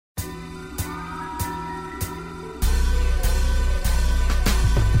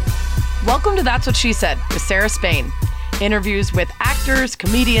Welcome to That's What She Said with Sarah Spain. Interviews with actors,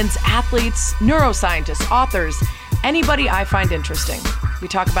 comedians, athletes, neuroscientists, authors, anybody I find interesting. We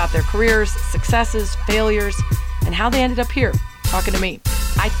talk about their careers, successes, failures, and how they ended up here talking to me.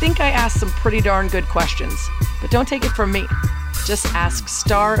 I think I asked some pretty darn good questions, but don't take it from me. Just ask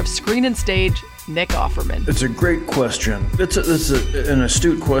star of Screen and Stage, Nick Offerman. It's a great question. That's an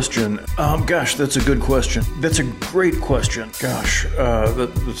astute question. That's a good question. That's a great question.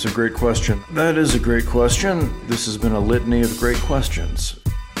 That's a great question. That is a great question. This has been a litany of great questions.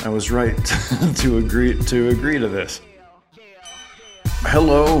 I was right to agree to this.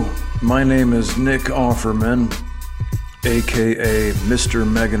 Hello, my name is Nick Offerman, aka Mr.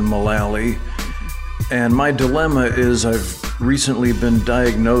 Megan Mullally, and my dilemma is I've recently been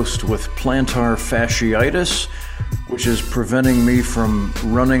diagnosed with plantar fasciitis, which is preventing me from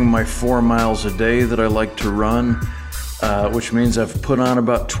running my 4 miles a day that I like to run, which means I've put on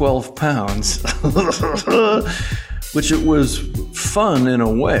about 12 pounds, which it was fun in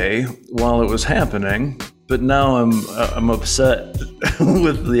a way while it was happening, but now I'm upset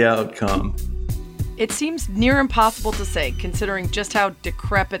with the outcome. It seems near impossible to say, considering just how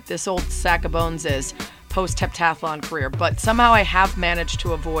decrepit this old sack of bones is post-heptathlon career, but somehow I have managed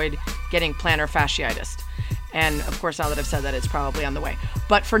to avoid getting plantar fasciitis. And of course, now that I've said that, it's probably on the way.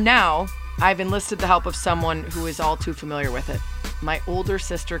 But for now, I've enlisted the help of someone who is all too familiar with it. My older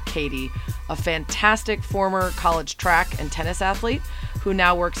sister, Katie, a fantastic former college track and tennis athlete who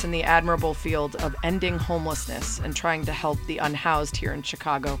now works in the admirable field of ending homelessness and trying to help the unhoused here in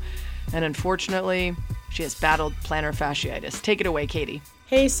Chicago. And unfortunately, she has battled plantar fasciitis. Take it away, Katie.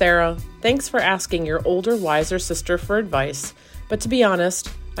 Hey, Sarah. Thanks for asking your older, wiser sister for advice. But to be honest,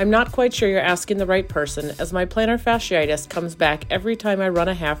 I'm not quite sure you're asking the right person, as my plantar fasciitis comes back every time I run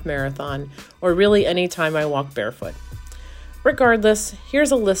a half marathon, or really any time I walk barefoot. Regardless,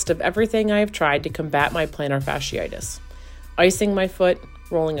 here's a list of everything I have tried to combat my plantar fasciitis. Icing my foot,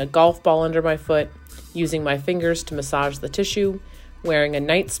 rolling a golf ball under my foot, using my fingers to massage the tissue, wearing a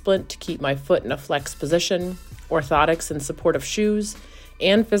night splint to keep my foot in a flex position, orthotics in support of shoes,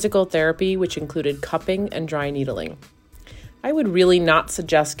 and physical therapy, which included cupping and dry needling. I would really not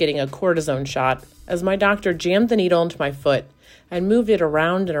suggest getting a cortisone shot, as my doctor jammed the needle into my foot and moved it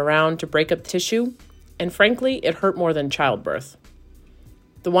around and around to break up the tissue, and frankly, it hurt more than childbirth.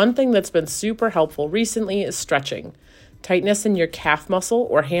 The one thing that's been super helpful recently is stretching. Tightness in your calf muscle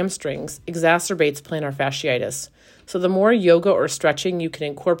or hamstrings exacerbates plantar fasciitis, so the more yoga or stretching you can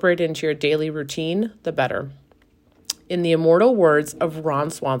incorporate into your daily routine, the better. In the immortal words of Ron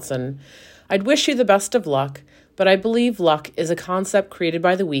Swanson, I'd wish you the best of luck, but I believe luck is a concept created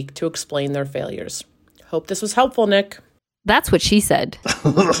by the weak to explain their failures. Hope this was helpful, Nick. That's what she said.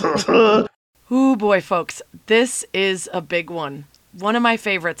 Ooh, boy, folks, this is a big one. One of my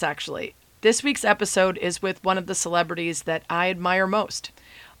favorites, actually. This week's episode is with one of the celebrities that I admire most.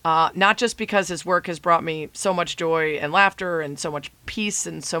 Not just because his work has brought me so much joy and laughter and so much peace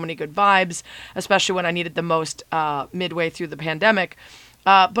and so many good vibes, especially when I needed the most midway through the pandemic,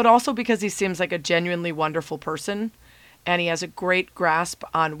 but also because he seems like a genuinely wonderful person, and he has a great grasp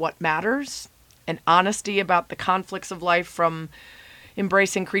on what matters, and honesty about the conflicts of life, from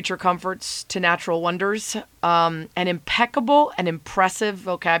embracing creature comforts to natural wonders, an impeccable and impressive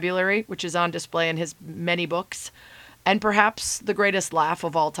vocabulary, which is on display in his many books, and perhaps the greatest laugh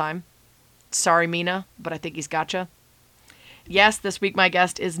of all time. Sorry, Mina, but I think he's gotcha. Yes, this week my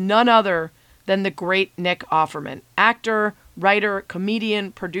guest is none other than the great Nick Offerman. Actor, writer,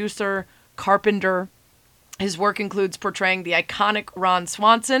 comedian, producer, carpenter. His work includes portraying the iconic Ron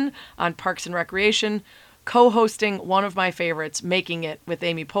Swanson on Parks and Recreation, co-hosting one of my favorites, Making It with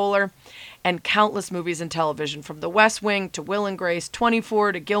Amy Poehler, and countless movies and television, from The West Wing to Will and Grace,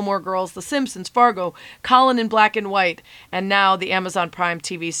 24 to Gilmore Girls, The Simpsons, Fargo, Colin in Black and White, and now the Amazon Prime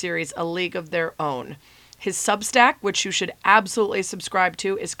TV series A League of Their Own. His Substack, which you should absolutely subscribe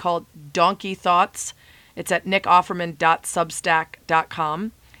to, is called Donkey Thoughts. It's at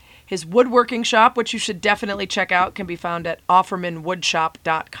nickofferman.substack.com. His woodworking shop, which you should definitely check out, can be found at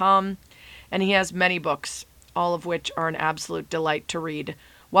offermanwoodshop.com. And he has many books, all of which are an absolute delight to read,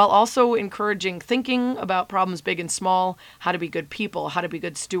 while also encouraging thinking about problems big and small, how to be good people, how to be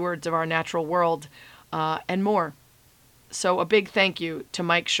good stewards of our natural world, and more. So a big thank you to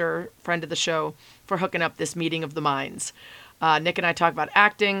Mike Schur, friend of the show, for hooking up this meeting of the minds. Nick and I talk about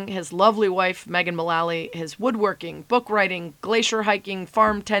acting, his lovely wife, Megan Mullally, his woodworking, book writing, glacier hiking,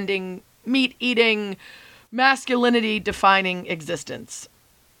 farm tending, meat eating, masculinity-defining existence,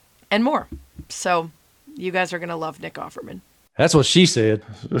 and more. So you guys are going to love Nick Offerman. That's what she said.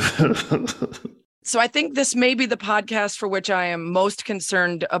 So I think this may be the podcast for which I am most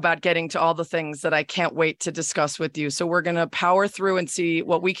concerned about getting to all the things that I can't wait to discuss with you. So we're going to power through and see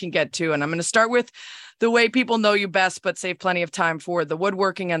what we can get to. And I'm going to start with the way people know you best, but save plenty of time for the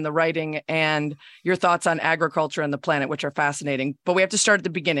woodworking and the writing and your thoughts on agriculture and the planet, which are fascinating. But we have to start at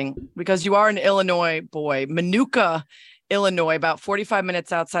the beginning because you are an Illinois boy. Minooka, Illinois, about 45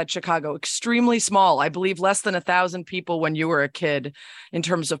 minutes outside Chicago, extremely small. I believe less than 1,000 people when you were a kid in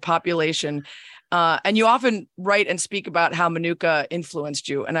terms of population. And you often write and speak about how Minooka influenced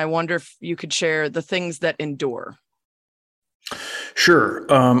you. And I wonder if you could share the things that endure. Sure.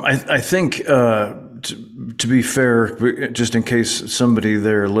 I think, to be fair, just in case somebody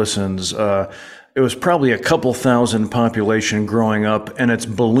there listens, it was probably a couple thousand population growing up, and it's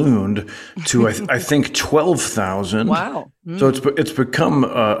ballooned to I think 12,000. Wow! So it's become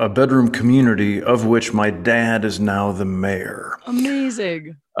a bedroom community of which my dad is now the mayor.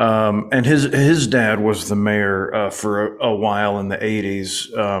 Amazing. And his dad was the mayor for a while in the 80s.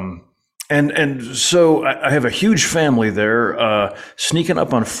 And so I have a huge family there, sneaking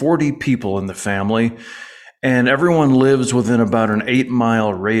up on 40 people in the family. And everyone lives within about an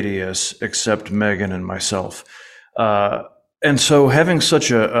 8-mile radius, except Megan and myself. And so having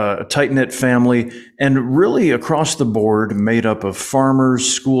such a tight-knit family, and really across the board made up of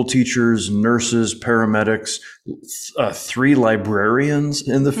farmers, school teachers, nurses, paramedics, 3 librarians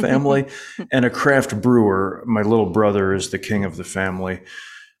in the family, and a craft brewer. My little brother is the king of the family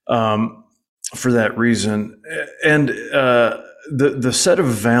for that reason. And the set of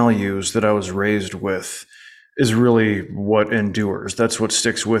values that I was raised with is really what endures. That's what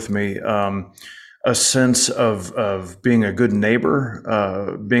sticks with me. A sense of being a good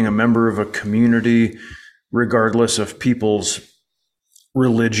neighbor, being a member of a community, regardless of people's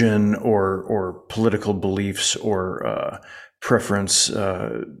religion or political beliefs or preference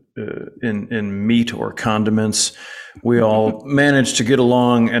in meat or condiments. We all manage to get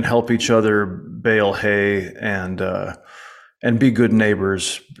along and help each other bale hay and be good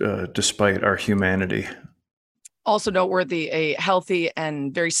neighbors despite our humanity. Also noteworthy, a healthy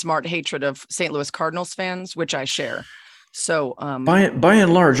and very smart hatred of St. Louis Cardinals fans, which I share. So by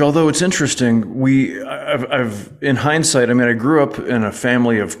and large, although it's interesting, I've in hindsight, I mean, I grew up in a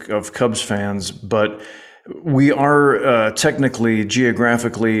family of Cubs fans, but we are technically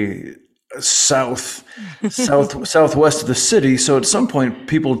geographically southwest of the city. So at some point,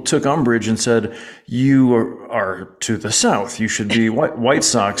 people took umbrage and said, "You are to the south. You should be White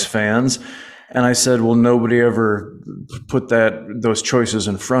Sox fans." And I said, well, nobody ever put those choices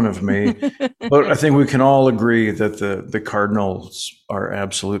in front of me. But I think we can all agree that the Cardinals are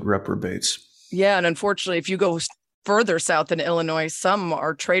absolute reprobates. Yeah. And unfortunately, if you go further south in Illinois, some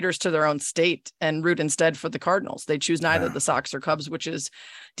are traitors to their own state and root instead for the Cardinals. They choose neither the Sox or Cubs, which is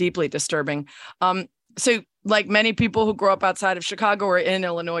deeply disturbing. So like many people who grow up outside of Chicago or in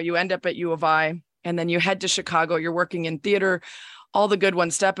Illinois, you end up at U of I, and then you head to Chicago. You're working in theater, all the good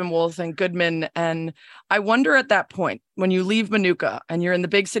ones, Steppenwolf and Goodman. And I wonder at that point, when you leave Minooka and you're in the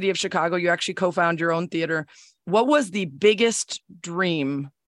big city of Chicago, you actually co-found your own theater. What was the biggest dream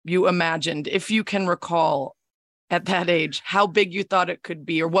you imagined, if you can recall at that age, how big you thought it could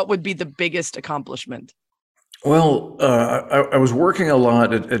be, or what would be the biggest accomplishment? Well, I was working a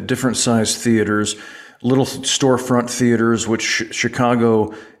lot at different sized theaters, little storefront theaters, which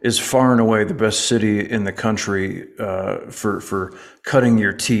Chicago is far and away the best city in the country for cutting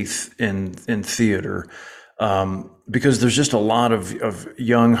your teeth in theater, because there's just a lot of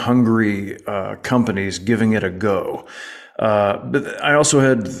young, hungry companies giving it a go. But I also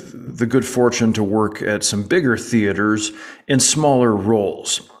had the good fortune to work at some bigger theaters in smaller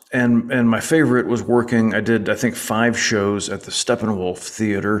roles. And my favorite was working, I did, I think, 5 shows at the Steppenwolf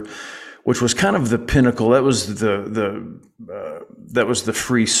Theater, which was kind of the pinnacle. That was the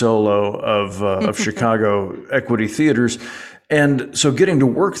free solo of Chicago Equity Theaters. And so getting to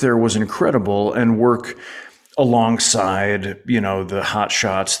work there was incredible, and work alongside, the hot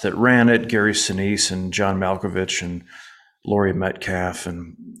shots that ran it, Gary Sinise and John Malkovich and Laurie Metcalf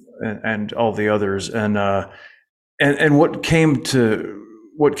and all the others. And what came to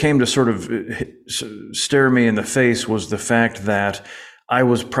sort of stare me in the face was the fact that I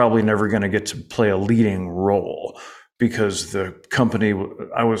was probably never going to get to play a leading role, because the company,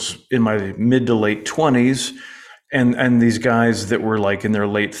 I was in my mid to late 20s, and these guys that were like in their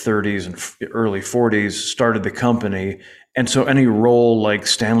late 30s and early 40s started the company. And so any role like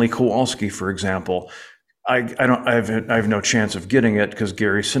Stanley Kowalski, for example, I have no chance of getting it because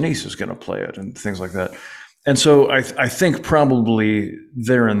Gary Sinise is going to play it and things like that. And so I think probably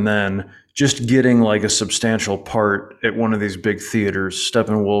there and then just getting like a substantial part at one of these big theaters,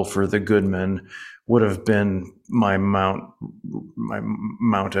 Steppenwolf or the Goodman, would have been my Mount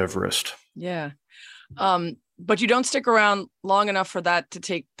Everest. Yeah. But you don't stick around long enough for that to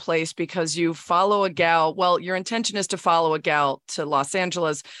take place because you follow a gal. Well, your intention is to follow a gal to Los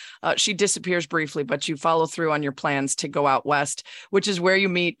Angeles. She disappears briefly, but you follow through on your plans to go out west, which is where you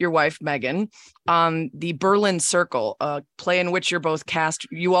meet your wife, Megan, on the Berlin Circle, a play in which you're both cast.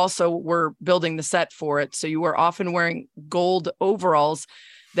 You also were building the set for it. So you were often wearing gold overalls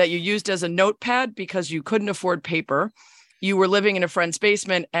that you used as a notepad because you couldn't afford paper. You were living in a friend's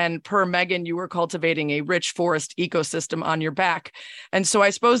basement, and per Megan, you were cultivating a rich forest ecosystem on your back. And so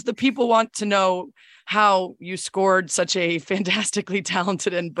I suppose the people want to know how you scored such a fantastically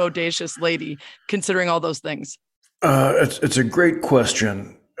talented and bodacious lady, considering all those things. It's a great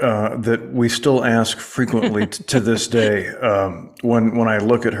question that we still ask frequently to this day. When I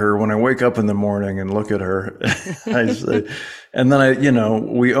look at her, when I wake up in the morning and look at her, I say, and then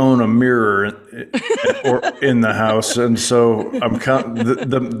we own a mirror in the house, and so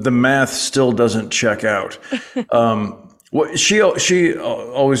the math still doesn't check out. What she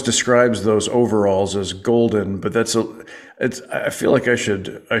always describes those overalls as golden, but I feel like I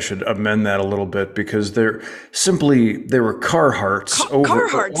should amend that a little bit because they were Carhartts.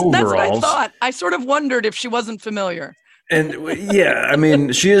 Carhartts. Overalls. That's what I thought. I sort of wondered if she wasn't familiar. And yeah, I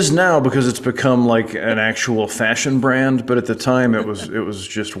mean, she is now because it's become like an actual fashion brand. But at the time, it was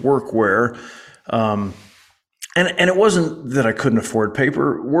just workwear, and it wasn't that I couldn't afford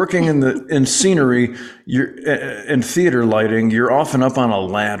paper. Working in scenery, you're in theater lighting, you're often up on a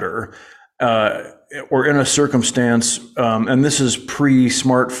ladder, or in a circumstance, and this is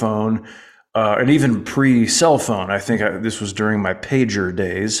pre-smartphone, and even pre-cell phone. I think this was during my pager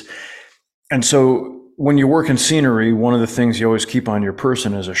days, and so. When you work in scenery, one of the things you always keep on your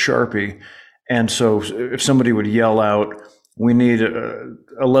person is a Sharpie. And so if somebody would yell out, we need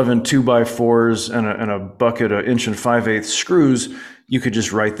 11 2x4s and a bucket of 1 5/8" screws, you could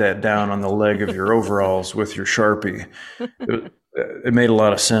just write that down on the leg of your overalls with your Sharpie. It made a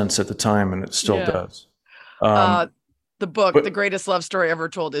lot of sense at the time, and it still does. The book, The Greatest Love Story Ever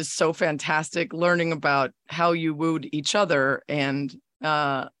Told, is so fantastic, learning about how you wooed each other. And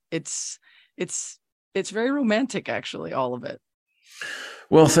it's very romantic, actually, all of it.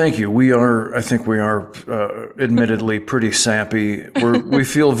 Well, thank you. I think we are admittedly pretty sappy. We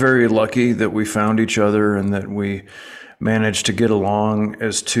feel very lucky that we found each other and that we managed to get along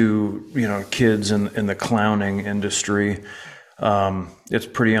as two, kids in the clowning industry. It's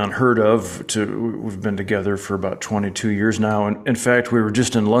pretty unheard of. We've been together for about 22 years now. And in fact, we were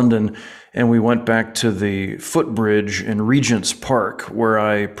just in London and we went back to the footbridge in Regent's Park where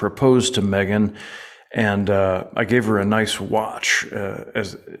I proposed to Megan. And I gave her a nice watch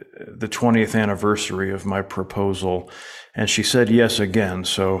as the 20th anniversary of my proposal, and she said yes again.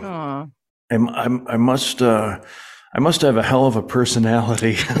 So I must have a hell of a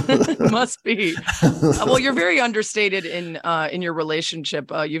personality. Must be. Well, you're very understated in your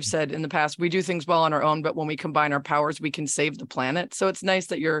relationship. You've said in the past, we do things well on our own, but when we combine our powers, we can save the planet. So it's nice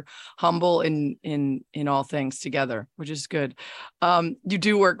that you're humble in all things together, which is good. You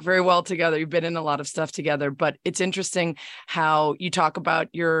do work very well together. You've been in a lot of stuff together, but it's interesting how you talk about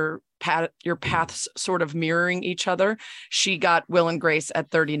your paths sort of mirroring each other. She got Will and Grace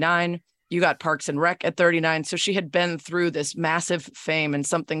at 39. You got Parks and Rec at 39. So she had been through this massive fame and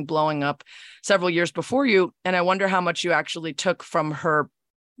something blowing up several years before you. And I wonder how much you actually took from her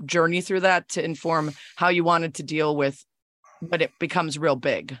journey through that to inform how you wanted to deal with when it becomes real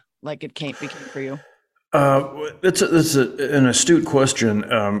big, like it became for you. It's an astute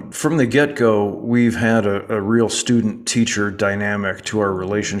question. From the get-go, we've had a real student-teacher dynamic to our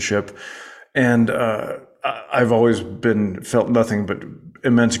relationship. And I've always felt nothing but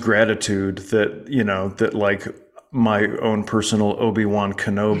immense gratitude that like my own personal Obi-Wan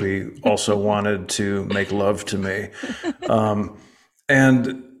Kenobi also wanted to make love to me.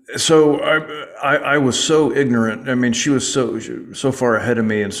 And so I was so ignorant. I mean, she was so far ahead of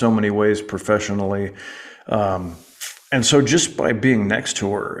me in so many ways professionally. And so just by being next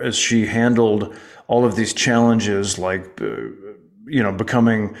to her as she handled all of these challenges, like,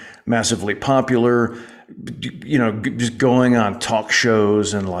 becoming massively popular, just going on talk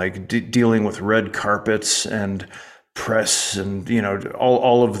shows and like dealing with red carpets and press and,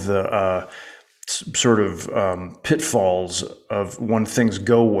 all of the sort of pitfalls of when things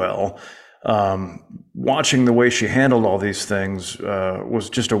go well. Watching the way she handled all these things was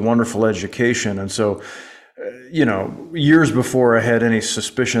just a wonderful education. And so, years before I had any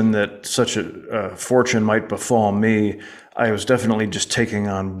suspicion that such a fortune might befall me, I was definitely just taking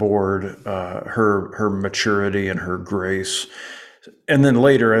on board her maturity and her grace. And then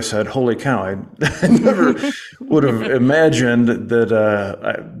later I said, holy cow, I never would have imagined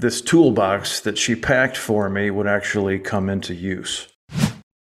that this toolbox that she packed for me would actually come into use.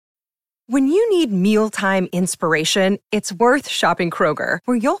 When you need mealtime inspiration, it's worth shopping Kroger,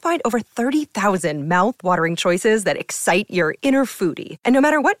 where you'll find over 30,000 mouth-watering choices that excite your inner foodie. And no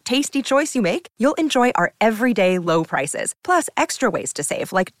matter what tasty choice you make, you'll enjoy our everyday low prices, plus extra ways to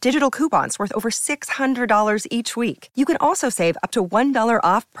save, like digital coupons worth over $600 each week. You can also save up to $1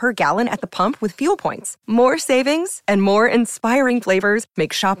 off per gallon at the pump with fuel points. More savings and more inspiring flavors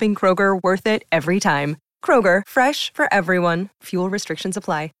make shopping Kroger worth it every time. Kroger, fresh for everyone. Fuel restrictions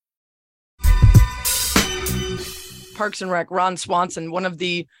apply. Parks and Rec, Ron Swanson, one of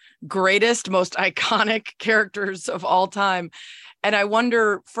the greatest, most iconic characters of all time. And I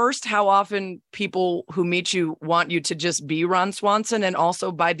wonder, first, how often people who meet you want you to just be Ron Swanson, and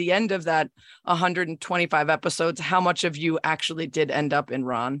also by the end of that 125 episodes, how much of you actually did end up in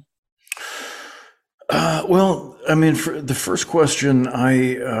Ron? Well, I mean, for the first question,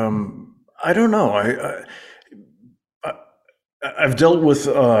 I don't know. I've dealt with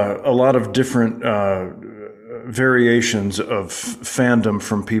a lot of different variations of fandom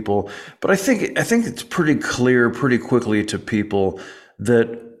from people, but I think it's pretty clear pretty quickly to people that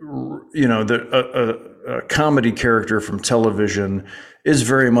a comedy character from television is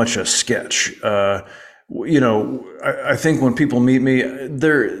very much a sketch. I think when people meet me,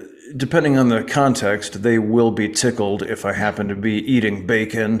 depending on the context, they will be tickled if I happen to be eating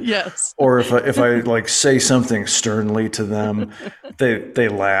bacon. Yes. Or if I like say something sternly to them, they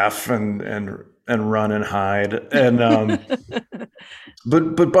laugh and run and hide. And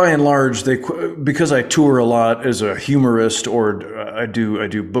but by and large, because I tour a lot as a humorist, or I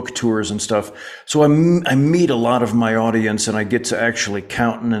do book tours and stuff. So I meet a lot of my audience, and I get to actually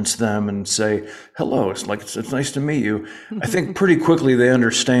countenance them and say hello. It's nice to meet you. I think pretty quickly they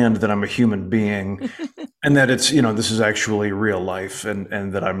understand that I'm a human being, and that it's this is actually real life,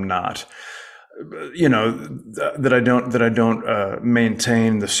 and that I'm not. That I don't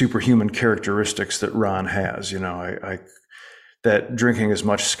maintain the superhuman characteristics that Ron has. That drinking as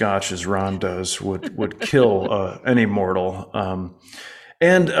much scotch as Ron does would kill any mortal.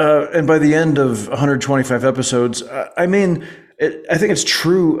 And by the end of 125 episodes, I think it's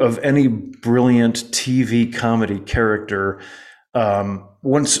true of any brilliant TV comedy character.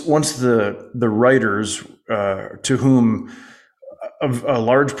 Once the writers, to whom a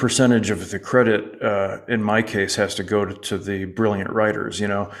large percentage of the credit, in my case, has to go to the brilliant writers.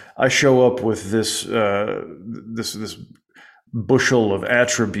 I show up with this bushel of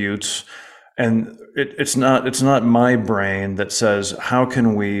attributes, and it's not my brain that says, how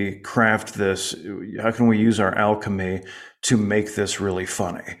can we craft this? How can we use our alchemy to make this really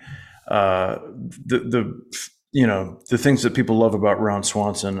funny? The things that people love about Ron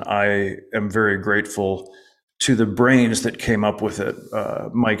Swanson, I am very grateful to the brains that came up with it,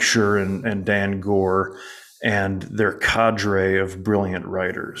 Mike Schur and Dan Gore, and their cadre of brilliant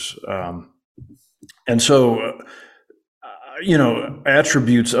writers. And so,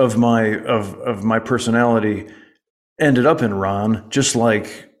 attributes of my personality ended up in Ron, just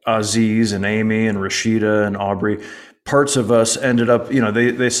like Aziz and Amy and Rashida and Aubrey. Parts of us ended up,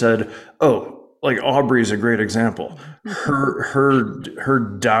 they said, oh, like Aubrey's a great example. Her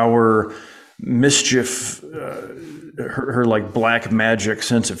dour mischief, her like black magic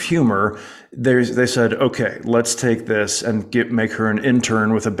sense of humor. They said, okay, let's take this and make her an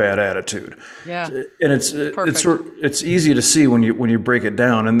intern with a bad attitude. Yeah, and it's easy to see when you break it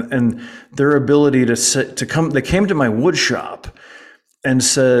down, and their ability to come. They came to my wood shop and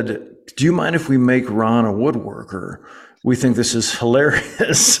said, do you mind if we make Ron a woodworker? We think this is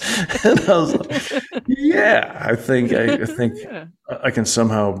hilarious. And I was like, yeah, I think yeah. I can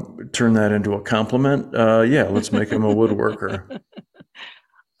somehow turn that into a compliment. Yeah, let's make him a woodworker.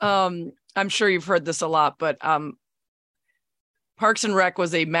 I'm sure you've heard this a lot, but Parks and Rec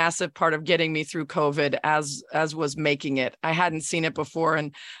was a massive part of getting me through COVID, as was making it. I hadn't seen it before,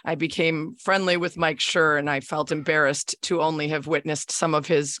 and I became friendly with Mike Schur, and I felt embarrassed to only have witnessed some of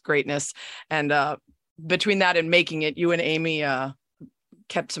his greatness. And between that and making it, you and Amy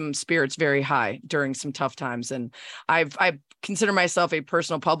kept some spirits very high during some tough times. And I consider myself a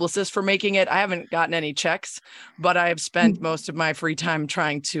personal publicist for making it. I haven't gotten any checks, but I have spent most of my free time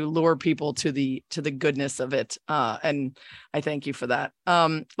trying to lure people to the goodness of it. And I thank you for that.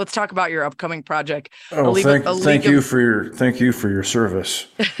 Let's talk about your upcoming project. Thank you for your service.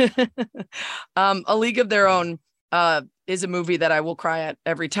 A League of Their Own is a movie that I will cry at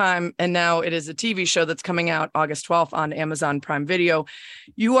every time. And now it is a TV show that's coming out August 12th on Amazon Prime Video.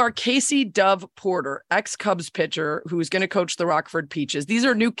 You are Casey Dove Porter, ex-Cubs pitcher who's going to coach the Rockford Peaches. These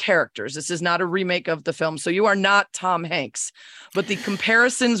are new characters. This is not a remake of the film. So you are not Tom Hanks, but the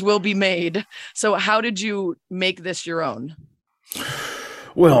comparisons will be made. So how did you make this your own?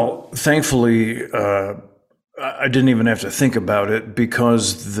 Well, thankfully, I didn't even have to think about it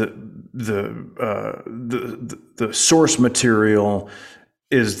because the source material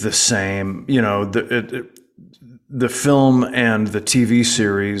is the same. You know, the film and the TV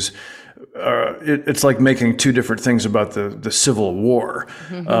series. It's like making two different things about the Civil War.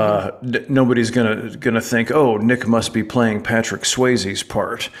 Nobody's gonna think, oh, Nick must be playing Patrick Swayze's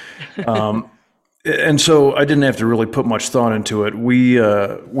part. And so I didn't have to really put much thought into it. We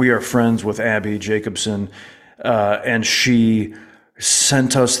are friends with Abby Jacobson, and she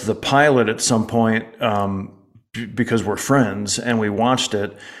sent us the pilot at some point because we're friends, and we watched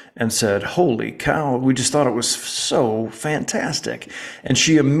it and said, holy cow, we just thought it was so fantastic. And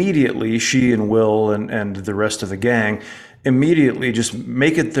she and Will and the rest of the gang immediately just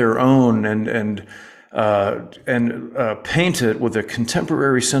make it their own and paint it with a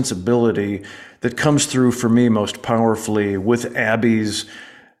contemporary sensibility that comes through for me most powerfully with Abby's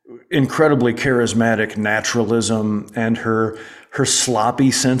incredibly charismatic naturalism and her sloppy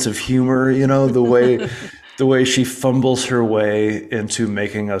sense of humor, you know, the way she fumbles her way into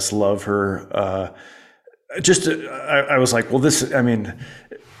making us love her. I was like, well,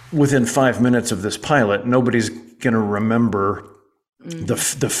 within 5 minutes of this pilot, nobody's going to remember the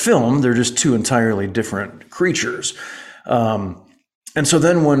film. They're just two entirely different creatures. And so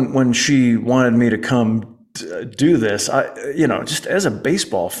then when she wanted me to come do this, just as a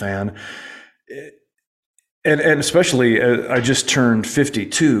baseball fan, and especially I just turned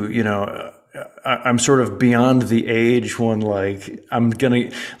 52, you know, I'm sort of beyond the age when like I'm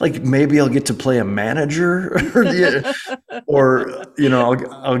gonna like maybe I'll get to play a manager or you know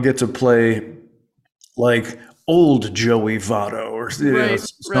I'll get to play like old Joey Votto or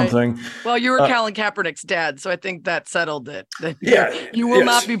something. Right. Well, you were Colin Kaepernick's dad, so I think that settled it. You will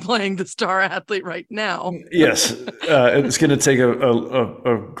not be playing the star athlete right now. Yes, it's going to take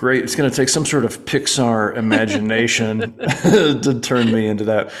it's going to take some sort of Pixar imagination to turn me into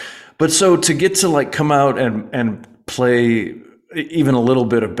that. But so to get to like come out and play even a little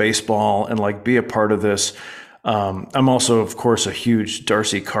bit of baseball and like be a part of this, I'm also of course a huge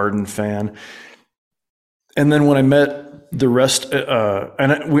Darcy Carden fan. And then when I met the rest,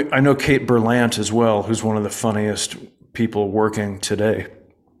 I know Kate Berlant as well, who's one of the funniest people working today.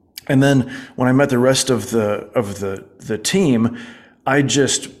 And then when I met the rest of the team, I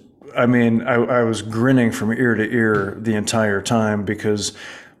was grinning from ear to ear the entire time because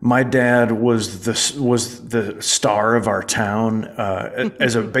my dad was the star of our town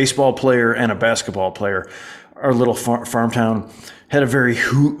as a baseball player and a basketball player. Our little farm town had a very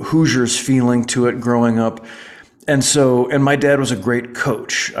Hoosiers feeling to it growing up. And my dad was a great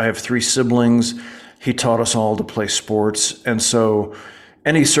coach. I have 3 siblings. He taught us all to play sports. And so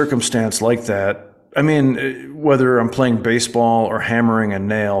any circumstance like that, I mean, whether I'm playing baseball or hammering a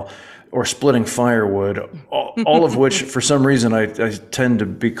nail or splitting firewood, all of which for some reason I tend to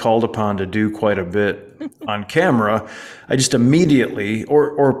be called upon to do quite a bit on camera, I just immediately,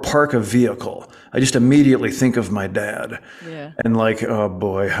 or park a vehicle, I just immediately think of my dad. Yeah. And like, oh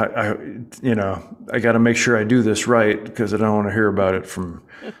boy, I got to make sure I do this right because I don't want to hear about it from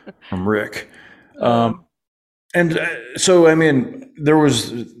Rick. And so, I mean, there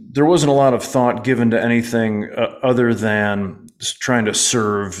wasn't a lot of thought given to anything other than trying to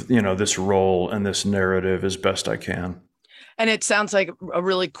serve, this role and this narrative as best I can. And it sounds like a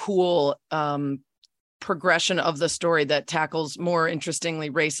really cool progression of the story that tackles more interestingly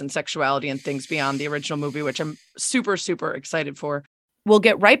race and sexuality and things beyond the original movie, which I'm super, super excited for. We'll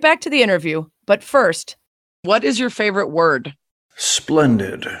get right back to the interview. But first, what is your favorite word?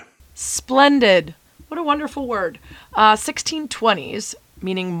 Splendid. Splendid. What a wonderful word. 1620s,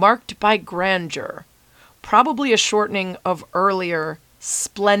 meaning marked by grandeur. Probably a shortening of earlier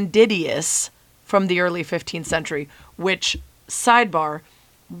splendidius from the early 15th century, which, sidebar,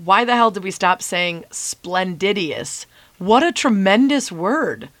 why the hell did we stop saying splendidius? What a tremendous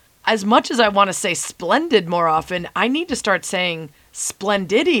word. As much as I want to say splendid more often, I need to start saying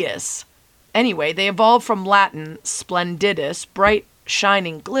splendidius. Anyway, they evolved from Latin splendidus, bright,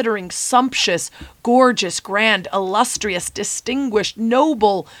 shining, glittering, sumptuous, gorgeous, grand, illustrious, distinguished,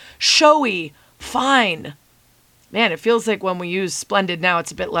 noble, showy, fine. Man, it feels like when we use splendid now,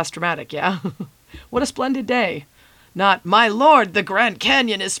 it's a bit less dramatic, yeah? What a splendid day. Not, my lord, the Grand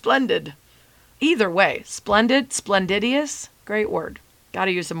Canyon is splendid. Either way, splendid, splendidious, great word.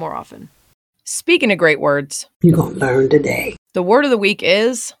 Gotta use them more often. Speaking of great words, you're going to learn today. The word of the week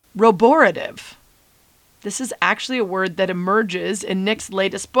is roborative. This is actually a word that emerges in Nick's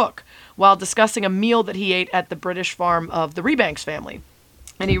latest book while discussing a meal that he ate at the British farm of the Rebanks family.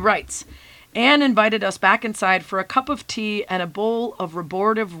 And he writes, Anne invited us back inside for a cup of tea and a bowl of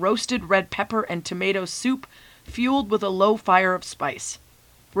roborative roasted red pepper and tomato soup fueled with a low fire of spice.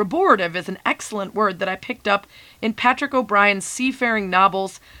 Roborative is an excellent word that I picked up in Patrick O'Brien's seafaring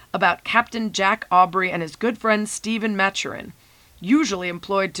novels about Captain Jack Aubrey and his good friend Stephen Maturin, usually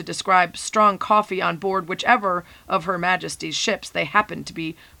employed to describe strong coffee on board whichever of Her Majesty's ships they happened to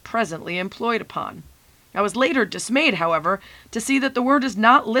be presently employed upon. I was later dismayed, however, to see that the word is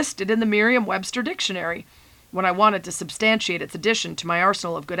not listed in the Merriam-Webster dictionary, when I wanted to substantiate its addition to my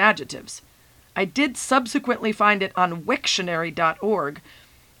arsenal of good adjectives. I did subsequently find it on Wiktionary.org,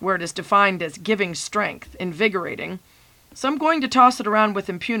 where it is defined as giving strength, invigorating. So I'm going to toss it around with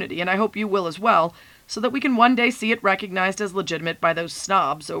impunity, and I hope you will as well, so that we can one day see it recognized as legitimate by those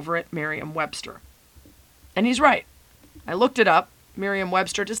snobs over at Merriam-Webster. And he's right. I looked it up.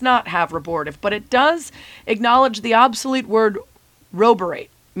 Merriam-Webster does not have roborative, but it does acknowledge the obsolete word roborate,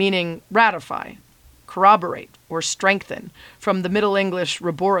 meaning ratify, corroborate, or strengthen, from the Middle English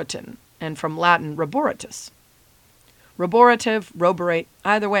roboratin, and from Latin roboratus. Roborative, roborate,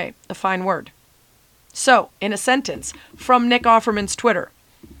 either way, a fine word. So, in a sentence, from Nick Offerman's Twitter,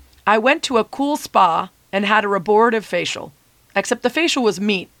 I went to a cool spa and had a roborative facial, except the facial was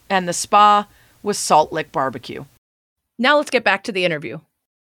meat and the spa was Salt Lick barbecue. Now let's get back to the interview.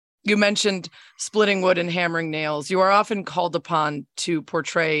 You mentioned splitting wood and hammering nails. You are often called upon to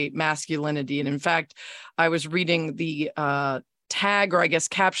portray masculinity. And in fact, I was reading the tag, or I guess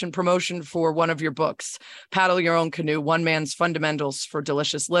caption promotion for one of your books, Paddle Your Own Canoe, One Man's Fundamentals for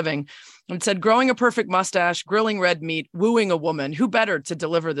Delicious Living. It said, growing a perfect mustache, grilling red meat, wooing a woman. Who better to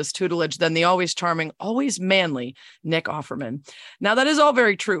deliver this tutelage than the always charming, always manly Nick Offerman? Now, that is all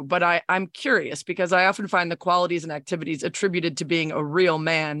very true, but I'm curious because I often find the qualities and activities attributed to being a real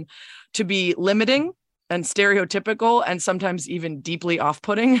man to be limiting and stereotypical and sometimes even deeply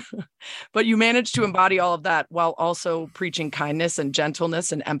off-putting. But you manage to embody all of that while also preaching kindness and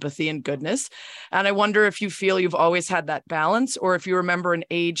gentleness and empathy and goodness. And I wonder if you feel you've always had that balance, or if you remember an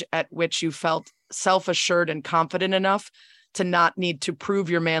age at which you felt self-assured and confident enough to not need to prove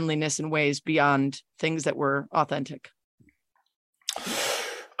your manliness in ways beyond things that were authentic.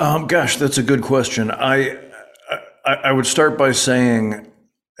 Gosh, that's a good question. I would start by saying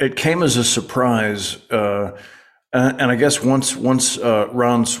it came as a surprise, and I guess once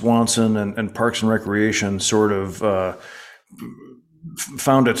Ron Swanson and Parks and Recreation sort of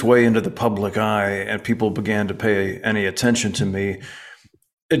found its way into the public eye and people began to pay any attention to me,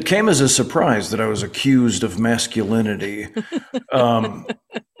 it came as a surprise that I was accused of masculinity,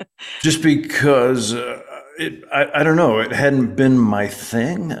 just because I don't know, it hadn't been my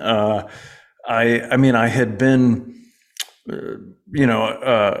thing. I mean, I had been.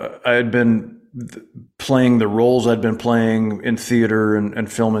 I had been playing the roles I'd been playing in theater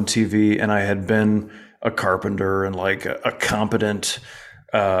and film and TV, and I had been a carpenter and like a competent,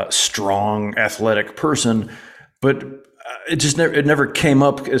 strong, athletic person, but it never came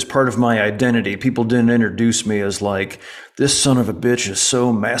up as part of my identity. People didn't introduce me as like, this son of a bitch is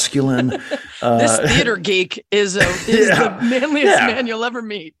so masculine. This theater geek is the manliest man you'll ever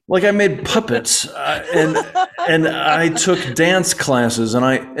meet. Like I made puppets and I took dance classes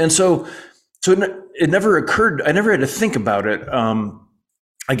and so it never occurred. I never had to think about it.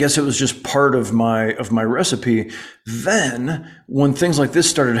 I guess it was just part of my recipe. Then when things like this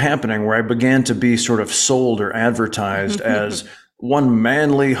started happening, where I began to be sort of sold or advertised as one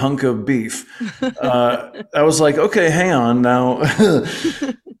manly hunk of beef, I was like, okay, hang on now,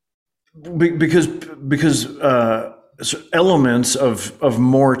 because elements of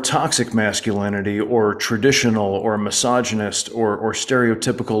more toxic masculinity or traditional or misogynist or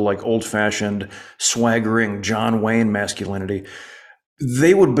stereotypical, like old-fashioned swaggering John Wayne masculinity,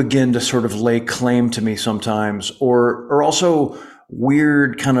 they would begin to sort of lay claim to me sometimes, or also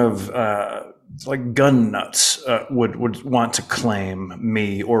weird kind of like gun nuts would want to claim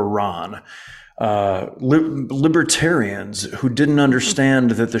me or Ron. Libertarians who didn't understand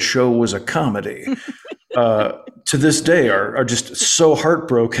that the show was a comedy to this day are just so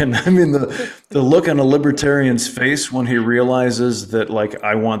heartbroken. I mean, the look on a libertarian's face when he realizes that, like,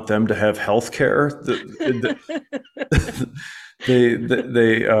 I want them to have health care,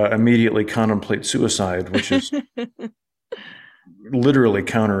 they immediately contemplate suicide, which is literally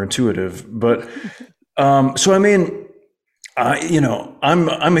counterintuitive. But so I mean,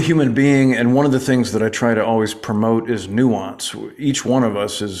 I'm a human being, and one of the things that I try to always promote is nuance. Each one of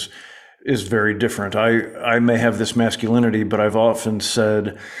us is very different. I may have this masculinity, but I've often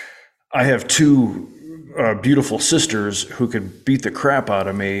said I have two beautiful sisters who could beat the crap out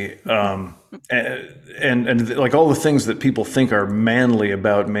of me, and like all the things that people think are manly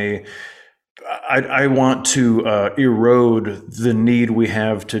about me. I want to erode the need we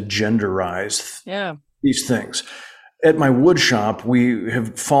have to genderize these things. At my wood shop, we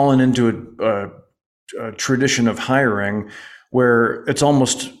have fallen into a tradition of hiring where it's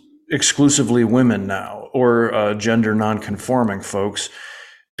almost exclusively women now, or gender non-conforming folks,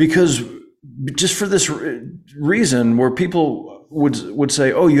 because just for this reason, where people would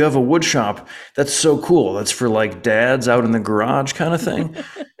say, "Oh, you have a wood shop? That's so cool. That's for like dads out in the garage kind of thing."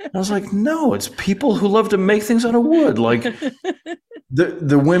 I was like, "No, it's people who love to make things out of wood. Like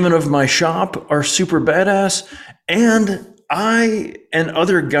the women of my shop are super badass, and I and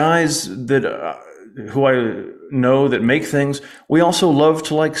other guys that who I know that make things, we also love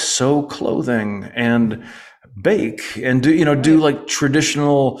to like sew clothing and bake and do like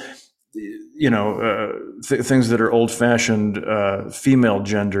traditional." Things that are old-fashioned,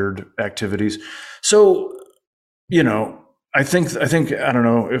 female-gendered activities. So, I think I don't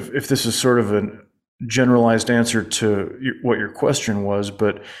know if this is sort of a generalized answer to what your question was,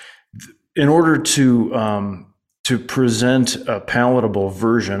 but in order to present a palatable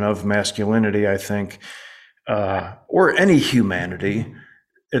version of masculinity, I think, or any humanity,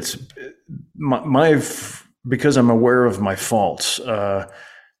 it's because I'm aware of my faults.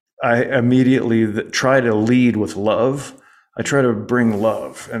 I immediately try to lead with love. I try to bring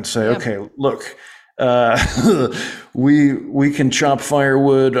love and say, okay, look, we can chop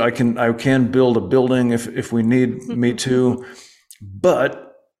firewood. I can build a building if we need me to,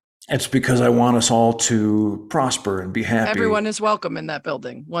 but it's because I want us all to prosper and be happy. Everyone is welcome in that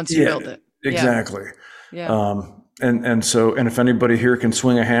building once you build it. Exactly. Yeah. And if anybody here can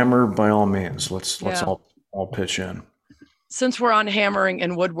swing a hammer, by all means, let's all pitch in. Since we're on hammering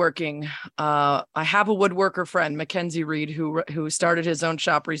and woodworking, I have a woodworker friend, Mackenzie Reed, who started his own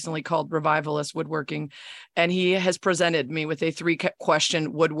shop recently called Revivalist Woodworking, and he has presented me with a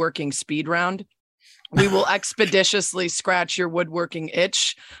 3-question woodworking speed round. We will expeditiously scratch your woodworking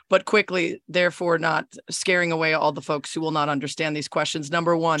itch, but quickly, therefore not scaring away all the folks who will not understand these questions.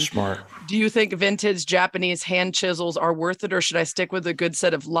 Number 1, smart. Do you think vintage Japanese hand chisels are worth it, or should I stick with a good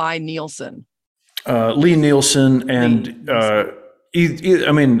set of Lie Nielsen? Lee Nielsen and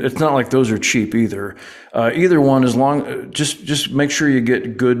I mean, it's not like those are cheap either. Either one, as long just make sure you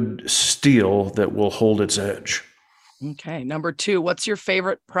get good steel that will hold its edge. Okay. Number 2, what's your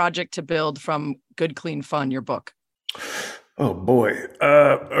favorite project to build from Good Clean Fun, your book? Oh boy,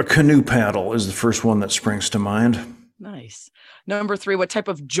 a canoe paddle is the first one that springs to mind. Nice. Number 3, what type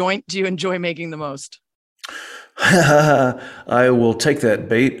of joint do you enjoy making the most? I will take that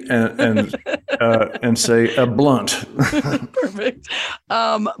bait and say a blunt. Perfect.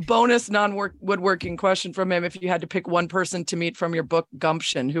 Bonus non-woodworking question from him. If you had to pick one person to meet from your book,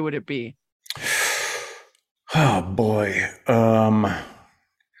 Gumption, who would it be? Oh boy.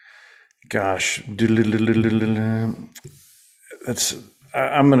 Gosh.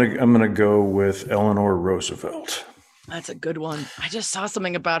 I'm gonna go with Eleanor Roosevelt. That's a good one. I just saw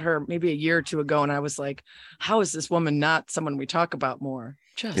something about her maybe a year or 2 ago, and I was like, how is this woman not someone we talk about more?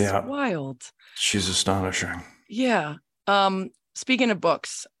 Just wild. She's astonishing. Yeah. Speaking of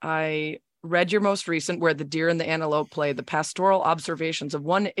books, I read your most recent, Where the Deer and the Antelope Play, the pastoral observations of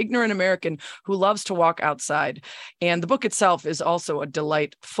one ignorant American who loves to walk outside. And the book itself is also a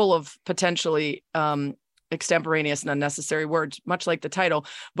delight, full of potentially extemporaneous and unnecessary words, much like the title,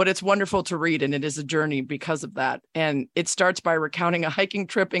 but it's wonderful to read, and it is a journey because of that. And it starts by recounting a hiking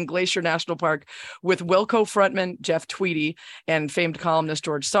trip in Glacier National Park with Wilco frontman Jeff Tweedy and famed columnist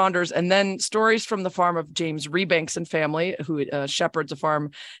George Saunders, and then stories from the farm of James Rebanks and family, who shepherds a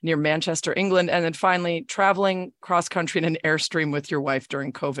farm near Manchester, England, and then finally traveling cross-country in an Airstream with your wife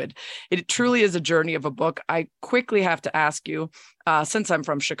during COVID. It truly is a journey of a book. I quickly have to ask you, since I'm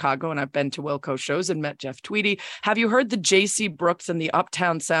from Chicago and I've been to Wilco shows and met Jeff Tweedy, have you heard the J.C. Brooks and the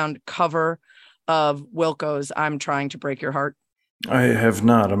Uptown Sound cover of Wilco's I'm Trying to Break Your Heart? I have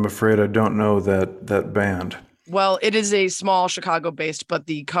not. I'm afraid I don't know that band. Well, it is a small Chicago-based, but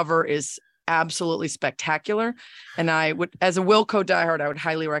the cover is absolutely spectacular. And I would, as a Wilco diehard, I would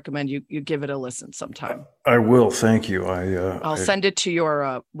highly recommend you give it a listen sometime. I will. Thank you. I'll send it to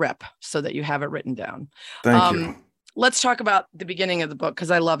your rep so that you have it written down. Thank you. let's talk about the beginning of the book,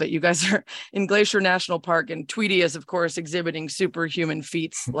 because I love it. You guys are in Glacier National Park, and Tweety is, of course, exhibiting superhuman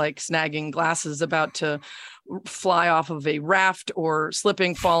feats like snagging glasses about to fly off of a raft, or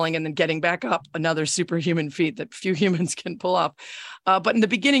slipping, falling, and then getting back up, another superhuman feat that few humans can pull off. But in the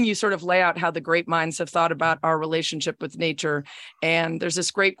beginning, you sort of lay out how the great minds have thought about our relationship with nature. And there's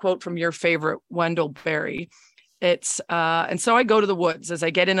this great quote from your favorite, Wendell Berry. It's, and so I go to the woods. As I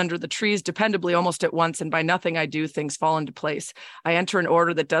get in under the trees, dependably almost at once, and by nothing I do, things fall into place. I enter an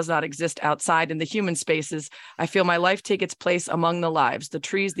order that does not exist outside in the human spaces. I feel my life take its place among the lives, the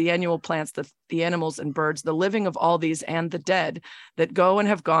trees, the annual plants, the animals and birds, the living of all these, and the dead that go and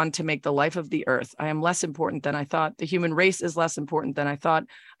have gone to make the life of the earth. I am less important than I thought. The human race is less important than I thought.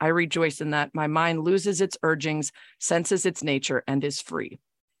 I rejoice in that. My mind loses its urgings, senses its nature, and is free.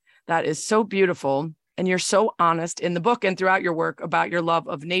 That is so beautiful. And you're so honest in the book and throughout your work about your love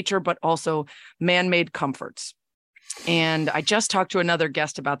of nature, but also man-made comforts. And I just talked to another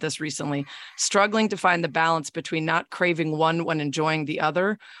guest about this recently, struggling to find the balance between not craving one when enjoying the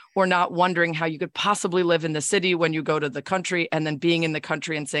other, or not wondering how you could possibly live in the city when you go to the country, and then being in the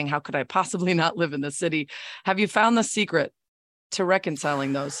country and saying, how could I possibly not live in the city? Have you found the secret to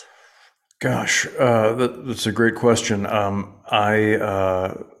reconciling those? Gosh, that's a great question.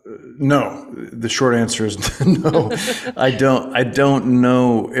 No, the short answer is no. I don't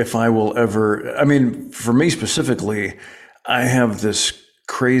know if I will ever. I mean, for me specifically, I have this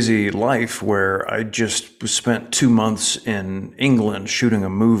crazy life where I just spent 2 months in England shooting a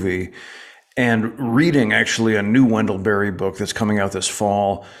movie and reading actually a new Wendell Berry book that's coming out this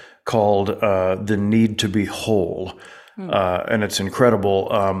fall called The Need to Be Whole. And it's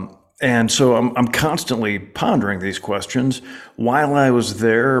incredible. And so I'm constantly pondering these questions. While I was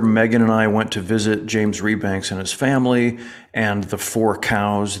there, Megan and I went to visit James Rebanks and his family and the 4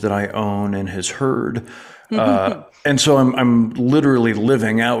 cows that I own in his herd. And so I'm literally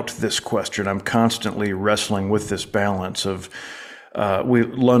living out this question. I'm constantly wrestling with this balance of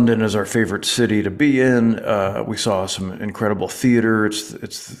London is our favorite city to be in. We saw some incredible theater. It's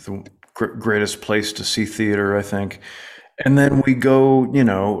the greatest place to see theater, I think. And then we go,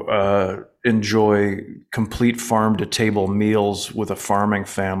 enjoy complete farm to table meals with a farming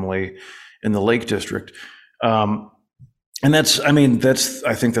family in the Lake District. And I think that's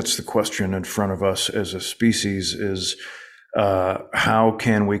the question in front of us as a species is, how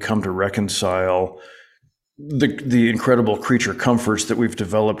can we come to reconcile the incredible creature comforts that we've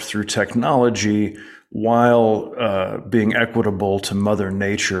developed through technology while being equitable to Mother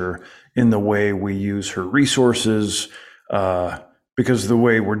Nature in the way we use her resources, because the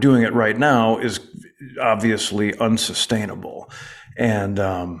way we're doing it right now is obviously unsustainable. And,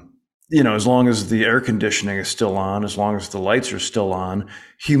 as long as the air conditioning is still on, as long as the lights are still on,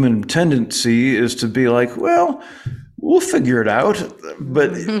 human tendency is to be like, well, we'll figure it out.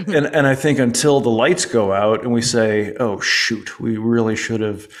 But, and I think until the lights go out and we say, oh, shoot, we really should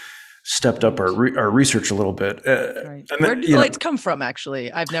have stepped up our research a little bit. Right. Where do the lights come from,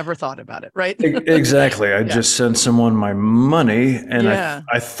 actually? I've never thought about it, right? Exactly. I just sent someone my money, and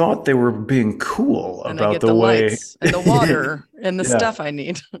I thought they were being cool and about I get the way lights and the water and the stuff I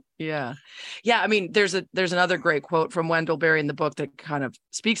need. Yeah. I mean, there's another great quote from Wendell Berry in the book that kind of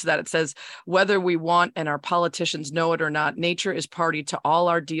speaks to that. It says, whether we want and our politicians know it or not, nature is party to all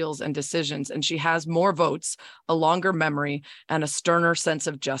our deals and decisions, and she has more votes, a longer memory, and a sterner sense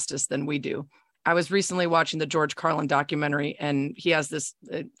of justice than we do. I was recently watching the George Carlin documentary, and he has this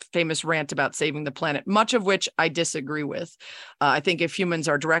famous rant about saving the planet, much of which I disagree with. I think if humans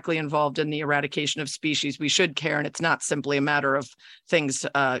are directly involved in the eradication of species, we should care, and it's not simply a matter of things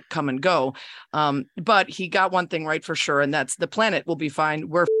come and go. But he got one thing right for sure, and that's the planet will be fine.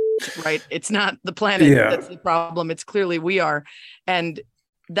 We're right. It's not the planet that's the problem. It's clearly we are. And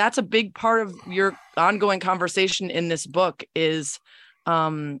that's a big part of your ongoing conversation in this book is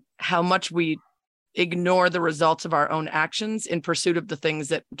how much we ignore the results of our own actions in pursuit of the things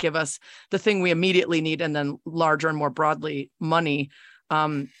that give us the thing we immediately need, and then larger and more broadly, money.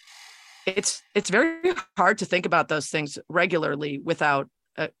 It's very hard to think about those things regularly without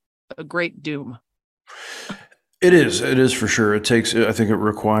a great doom. It is for sure. I think it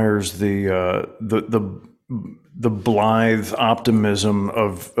requires the blithe optimism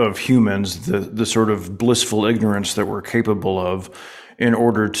of humans, the sort of blissful ignorance that we're capable of, in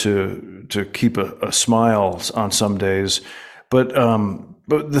order to keep a smile on some days. But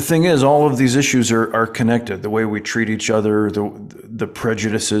the thing is, all of these issues are connected. The way we treat each other, the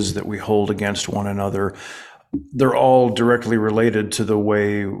prejudices that we hold against one another, they're all directly related to the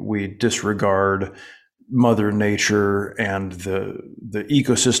way we disregard Mother Nature and the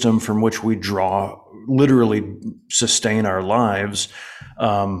ecosystem from which we draw literally sustain our lives.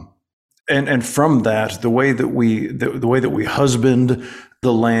 And from that, the way that we husband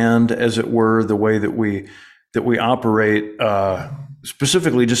the land, as it were, the way that we operate,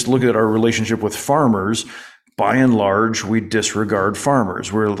 specifically, just look at our relationship with farmers. By and large, we disregard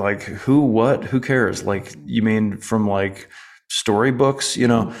farmers. We're like, who cares? Like, you mean from like storybooks?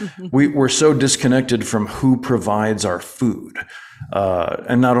 We're so disconnected from who provides our food.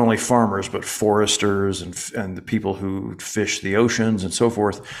 And not only farmers, but foresters and the people who fish the oceans and so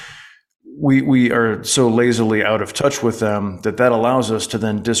forth. We are so lazily out of touch with them that allows us to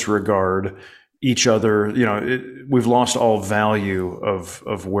then disregard each other. We've lost all value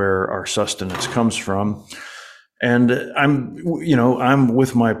of where our sustenance comes from. And I'm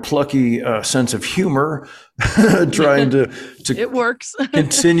with my plucky sense of humor trying to it works.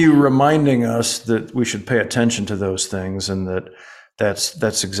 continue reminding us that we should pay attention to those things, and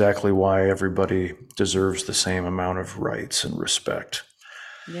that's exactly why everybody deserves the same amount of rights and respect.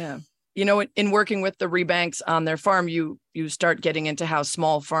 Yeah. In working with the Rebanks on their farm, you start getting into how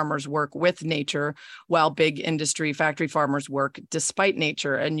small farmers work with nature while big industry factory farmers work despite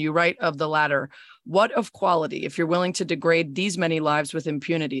nature. And you write of the latter, what of quality, if you're willing to degrade these many lives with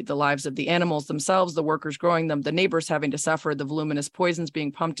impunity, the lives of the animals themselves, the workers growing them, the neighbors having to suffer, the voluminous poisons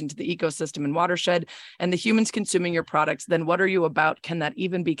being pumped into the ecosystem and watershed, and the humans consuming your products, then what are you about? Can that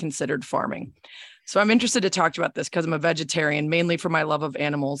even be considered farming? So I'm interested to talk to you about this because I'm a vegetarian, mainly for my love of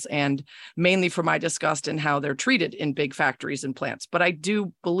animals and mainly for my disgust in how they're treated in big factories and plants. But I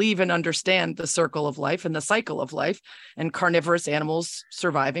do believe and understand the circle of life and the cycle of life and carnivorous animals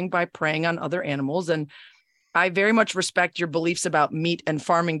surviving by preying on other animals. And I very much respect your beliefs about meat and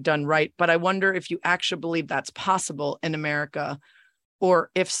farming done right. But I wonder if you actually believe that's possible in America, or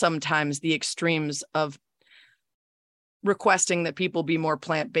if sometimes the extremes of requesting that people be more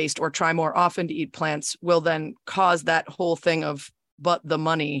plant-based or try more often to eat plants will then cause that whole thing of but the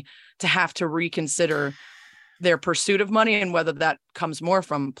money to have to reconsider their pursuit of money, and whether that comes more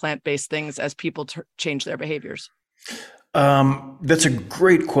from plant-based things as people change their behaviors. That's a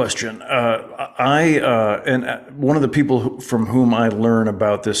great question. And one of the people from whom I learn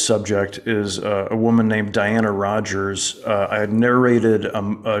about this subject is a woman named Diana Rogers. I had narrated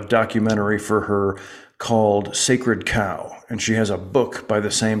a documentary for her called Sacred Cow, and she has a book by the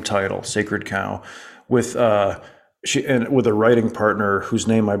same title, Sacred Cow, with a writing partner whose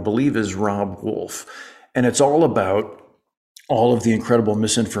name I believe is Rob Wolf, and it's all about all of the incredible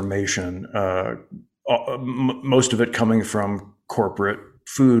misinformation, most of it coming from corporate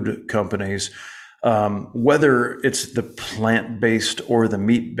food companies, whether it's the plant-based or the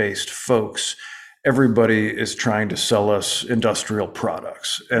meat-based folks. Everybody is trying to sell us industrial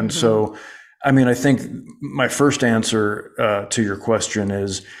products, and so. I think my first answer to your question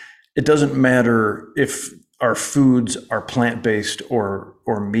is it doesn't matter if our foods are plant-based or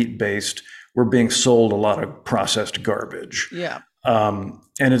meat-based. We're being sold a lot of processed garbage. Yeah. And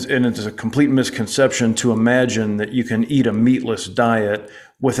it's a complete misconception to imagine that you can eat a meatless diet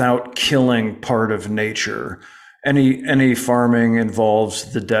without killing part of nature. Any farming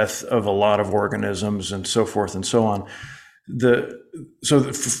involves the death of a lot of organisms and so forth and so on.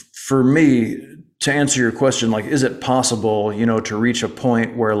 For me, to answer your question, like, is it possible, to reach a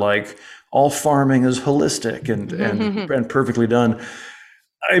point where like all farming is holistic and perfectly done?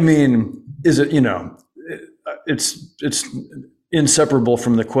 Is it, it's inseparable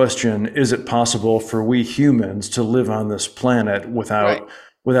from the question, is it possible for we humans to live on this planet without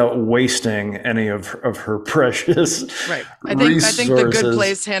wasting any of her precious resources? I think The Good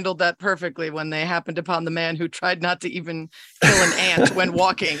Place handled that perfectly when they happened upon the man who tried not to even kill an ant when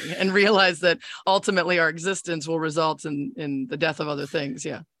walking and realized that ultimately our existence will result in the death of other things.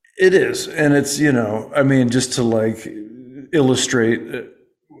 Yeah, it is. And it's, just to like illustrate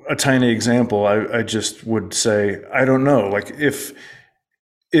a tiny example, I just would say, I don't know, like if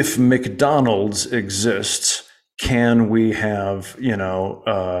McDonald's exists, can we have,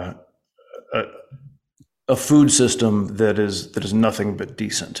 a food system that is nothing but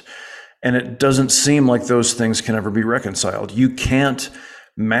decent? And it doesn't seem like those things can ever be reconciled. You can't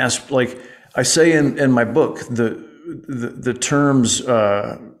like I say in my book, the terms,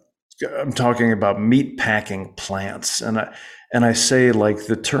 I'm talking about meat packing plants, and I say like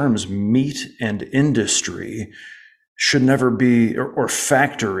the terms meat and industry should never be, or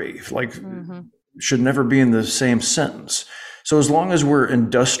factory, like should never be in the same sentence. So as long as we're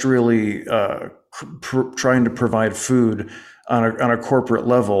industrially trying to provide food on a corporate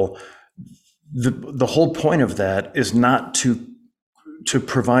level, the whole point of that is not to to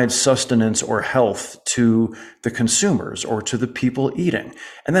provide sustenance or health to the consumers or to the people eating.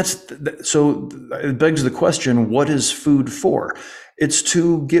 And so it begs the question, what is food for? It's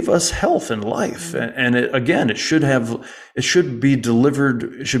to give us health and life. And it should be delivered,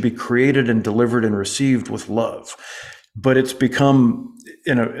 it should be created and delivered and received with love. But it's become,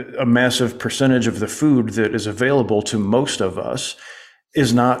 a massive percentage of the food that is available to most of us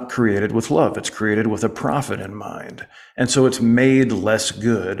is not created with love. It's created with a profit in mind. And so it's made less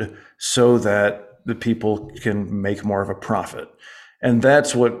good so that the people can make more of a profit. And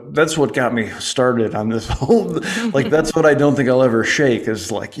that's what got me started on this whole, that's what I don't think I'll ever shake,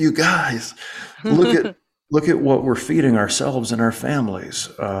 is like, you guys, look at what we're feeding ourselves and our families.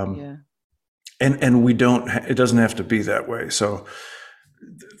 And it doesn't have to be that way. So,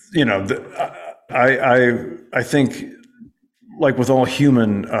 I think, like with all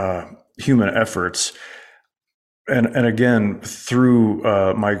human efforts, and again through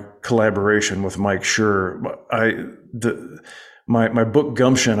my collaboration with Mike Schur, my book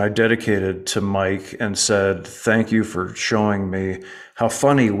Gumption I dedicated to Mike and said, thank you for showing me how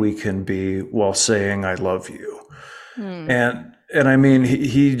funny we can be while saying I love you. And I mean,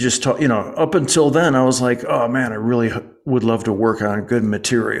 he just taught, up until then I was like, oh man, I really would love to work on good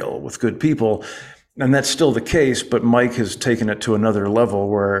material with good people. And that's still the case, but Mike has taken it to another level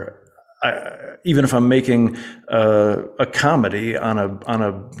where even if I'm making a comedy on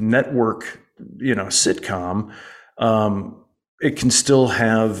a network, sitcom, it can still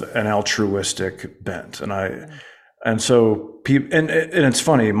have an altruistic bent. And so it's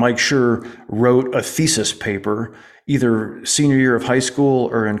funny, Mike Schur wrote a thesis paper either senior year of high school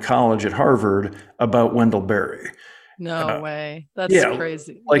or in college at Harvard about Wendell Berry. No way. That's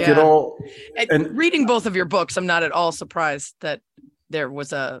crazy. It all. And reading both of your books, I'm not at all surprised that there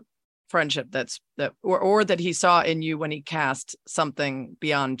was a friendship or that he saw in you when he cast something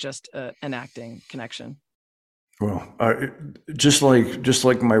beyond just an acting connection. Well, just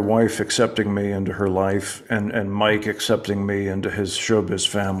like my wife accepting me into her life and Mike accepting me into his showbiz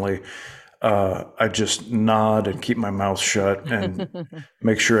family, I just nod and keep my mouth shut and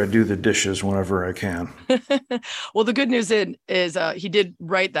make sure I do the dishes whenever I can. Well, the good news is he did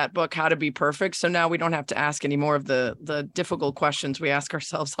write that book, How to Be Perfect. So now we don't have to ask any more of the difficult questions we ask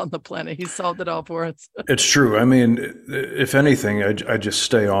ourselves on the planet. He solved it all for us. It's true. I mean, if anything, I just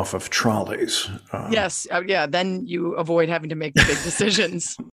stay off of trolleys. Yes. Yeah. Then you avoid having to make the big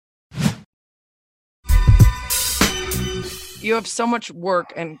decisions. You have so much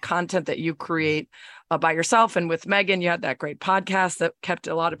work and content that you create by yourself. And with Megan, you had that great podcast that kept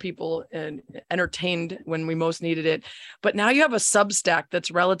a lot of people entertained when we most needed it. But now you have a Substack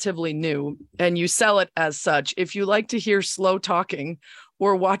that's relatively new and you sell it as such. If you like to hear slow talking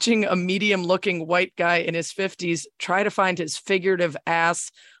or watching a medium looking white guy in his 50s try to find his figurative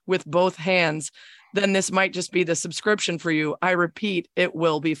ass with both hands, then this might just be the subscription for you. I repeat, it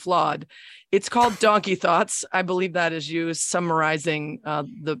will be flawed. It's called Donkey Thoughts. I believe that is you summarizing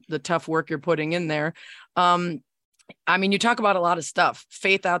the tough work you're putting in there. I mean, you talk about a lot of stuff: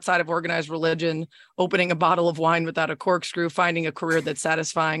 faith outside of organized religion, opening a bottle of wine without a corkscrew, finding a career that's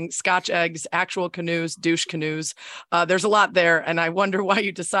satisfying, Scotch eggs, actual canoes, douche canoes. There's a lot there. And I wonder why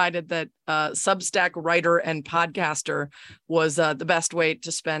you decided that Substack writer and podcaster was the best way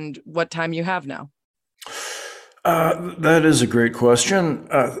to spend what time you have now. That is a great question.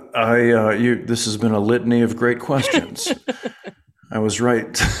 This has been a litany of great questions. I was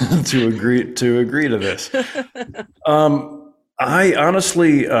right to agree to this. I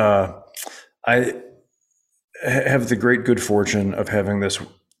honestly, I have the great good fortune of having this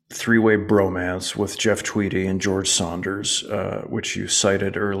three-way bromance with Jeff Tweedy and George Saunders, which you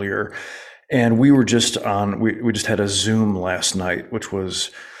cited earlier. And we were just we just had a Zoom last night, which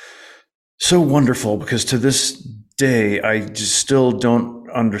was so wonderful, because to this day, I just still don't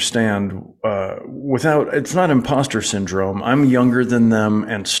understand it's not imposter syndrome. I'm younger than them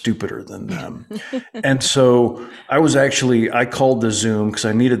and stupider than them. And so I called the Zoom because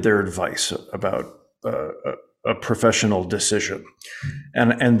I needed their advice about a professional decision.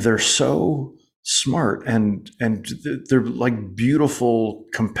 And they're so smart and they're like beautiful,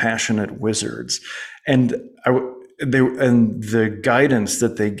 compassionate wizards. And the guidance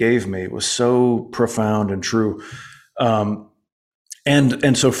that they gave me was so profound and true.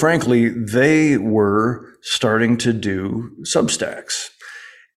 And so frankly, they were starting to do Substacks,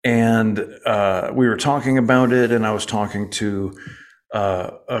 and we were talking about it, and I was talking to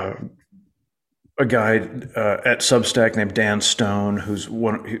a guy at Substack named Dan Stone,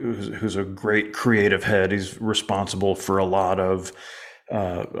 who's a great creative head. He's responsible for a lot of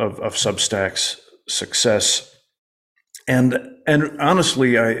Substack's success. And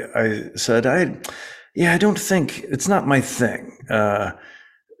honestly, I said, I don't think it's not my thing.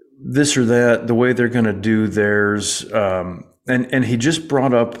 This or that, the way they're going to do theirs. And he just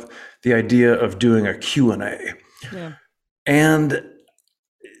brought up the idea of doing a Q&A. Yeah. And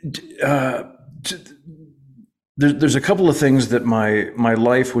there's a couple of things that my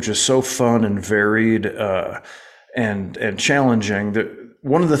life, which is so fun and varied and challenging, that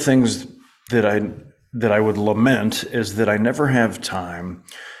one of the things that I would lament is that I never have time,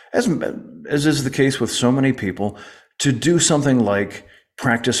 as is the case with so many people, to do something like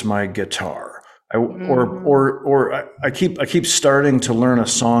practice my guitar. I keep starting to learn a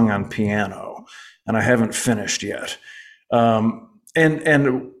song on piano, and I haven't finished yet. Another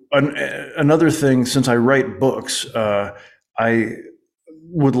thing, since I write books, I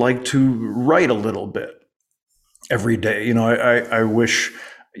would like to write a little bit every day. You know, I wish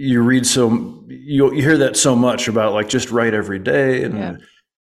you hear that so much about, like, just write every day and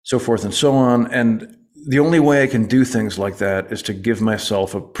so forth and so on. And the only way I can do things like that is to give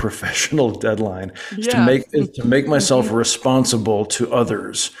myself a professional deadline, to make myself responsible to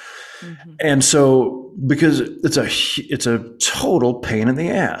others. Mm-hmm. And so, because it's a total pain in the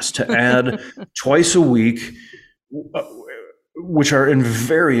ass to add twice a week, which are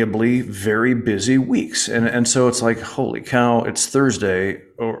invariably very busy weeks. And so it's like, holy cow, it's Thursday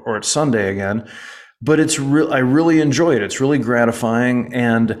or it's Sunday again. But I really enjoy it. It's really gratifying,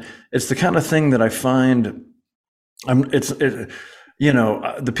 and it's the kind of thing that I find. The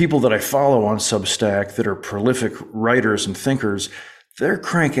people that I follow on Substack that are prolific writers and thinkers, they're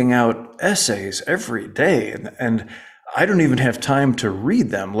cranking out essays every day, and I don't even have time to read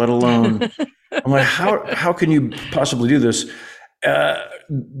them, let alone. I'm like, how can you possibly do this?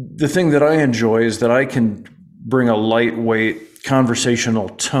 The thing that I enjoy is that I can bring a lightweight conversational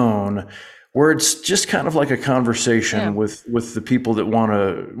tone, where it's just kind of like a conversation with the people that want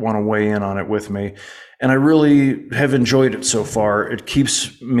to weigh in on it with me. And I really have enjoyed it so far. It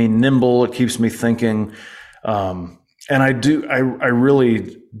keeps me nimble. It keeps me thinking. And I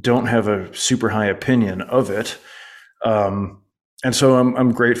really don't have a super high opinion of it. And so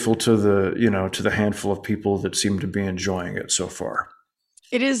I'm grateful to the handful of people that seem to be enjoying it so far.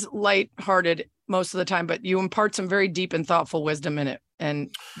 It is lighthearted most of the time, but you impart some very deep and thoughtful wisdom in it.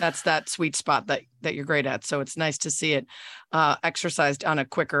 And that's that sweet spot that you're great at. So it's nice to see it exercised on a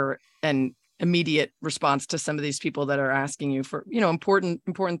quicker and immediate response to some of these people that are asking you for,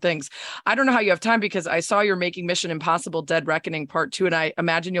 important things. I don't know how you have time, because I saw you're making Mission Impossible Dead Reckoning Part 2, and I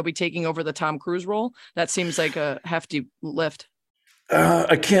imagine you'll be taking over the Tom Cruise role. That seems like a hefty lift.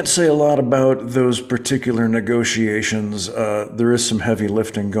 I can't say a lot about those particular negotiations. There is some heavy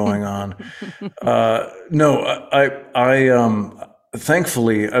lifting going on.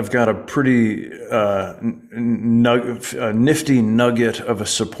 Thankfully, I've got a pretty nifty nugget of a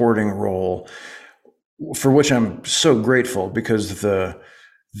supporting role, for which I'm so grateful, because the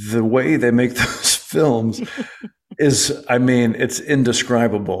way they make those films is, it's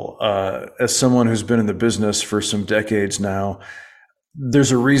indescribable. As someone who's been in the business for some decades now,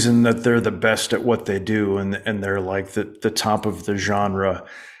 there's a reason that they're the best at what they do, and they're like the top of the genre.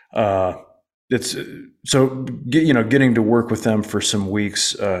 It's so, getting to work with them for some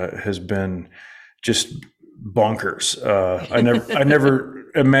weeks has been just bonkers. I never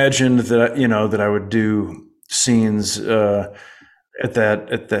imagined that I would do scenes of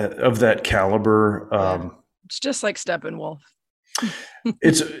that caliber. It's just like Steppenwolf.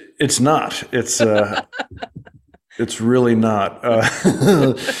 It's not. It's really not.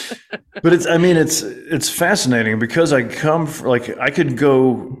 But it's fascinating, because I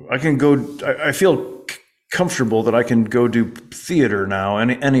feel comfortable that I can go do theater now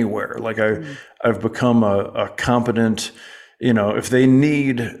anywhere. Like I've become a competent, if they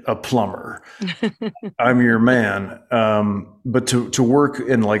need a plumber, I'm your man. But to work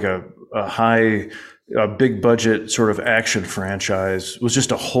in like a big budget sort of action franchise was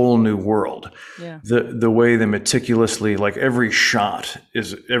just a whole new world. Yeah. The way they meticulously, like every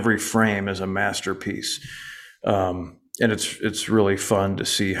frame is a masterpiece. And it's really fun to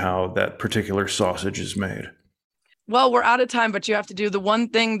see how that particular sausage is made. Well, we're out of time, but you have to do the one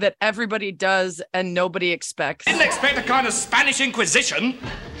thing that everybody does and nobody expects. Didn't expect a kind of Spanish Inquisition.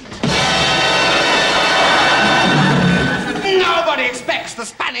 Nobody expects the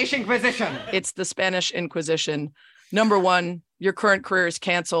Spanish Inquisition. It's the Spanish Inquisition. Number one, your current career is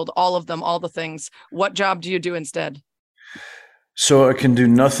canceled. All of them, all the things. What job do you do instead? So I can do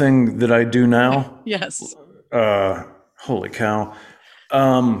nothing that I do now? Yes. Holy cow.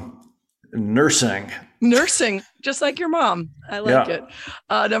 Nursing. Nursing, just like your mom. I like it.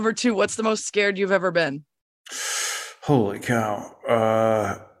 Number two, what's the most scared you've ever been? Holy cow.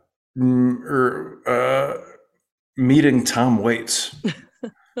 Meeting Tom Waits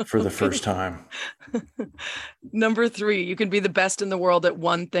for the first time. Number 3, you can be the best in the world at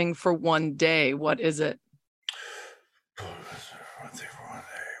one thing for one day. What is it? One thing for one day.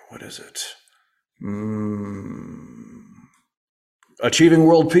 What is it? Achieving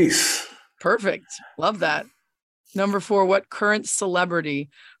world peace. Perfect. Love that. Number 4, what current celebrity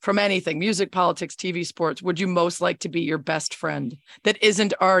from anything, music, politics, TV, sports, would you most like to be your best friend that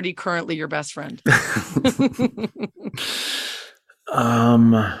isn't already currently your best friend? I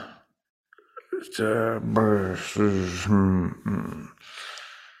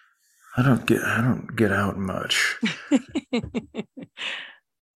don't get out much.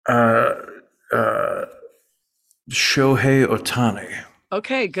 Shohei Ohtani.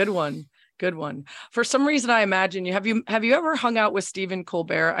 Okay, good one. Good one. For some reason, I imagine you have you ever hung out with Stephen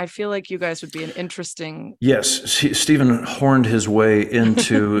Colbert? I feel like you guys would be an interesting. Yes, Stephen horned his way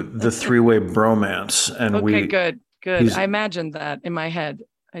into the three-way bromance, and okay, good. I imagined that in my head.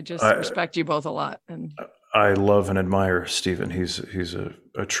 I respect you both a lot, and I love and admire Stephen. He's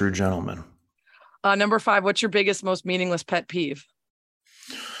a true gentleman. Number 5, what's your biggest, most meaningless pet peeve?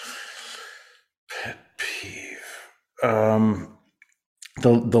 Pet peeve.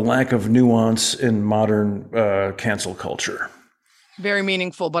 The lack of nuance in modern cancel culture. Very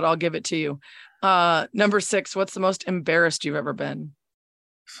meaningful, but I'll give it to you. Number 6, what's the most embarrassed you've ever been?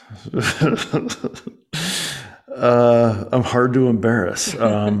 I'm hard to embarrass.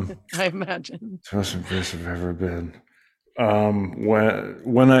 I imagine. The most embarrassed I've ever been.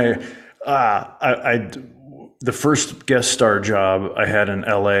 When I the first guest star job I had in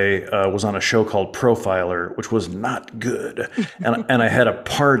LA was on a show called Profiler, which was not good. And I had a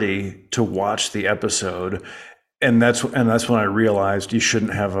party to watch the episode. And that's when I realized you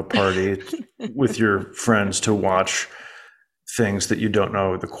shouldn't have a party with your friends to watch things that you don't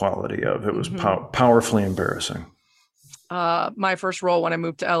know the quality of. It was powerfully embarrassing. My first role when I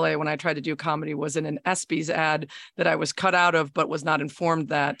moved to LA, when I tried to do comedy, was in an ESPYs ad that I was cut out of, but was not informed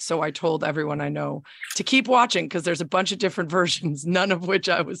that. So I told everyone I know to keep watching because there's a bunch of different versions, none of which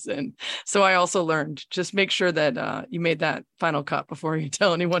I was in. So I also learned, just make sure that you made that final cut before you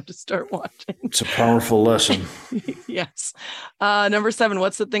tell anyone to start watching. It's a powerful lesson. Yes. Number 7,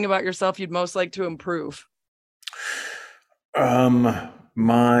 what's the thing about yourself you'd most like to improve? I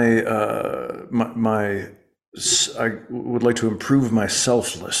would like to improve my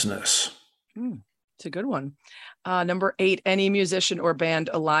selflessness. It's a good one. Number 8, any musician or band,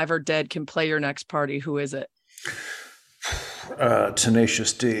 alive or dead, can play your next party. Who is it?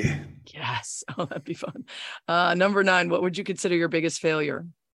 Tenacious D. Yes. Oh, that'd be fun. Number 9, what would you consider your biggest failure?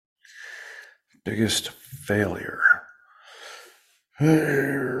 Biggest failure.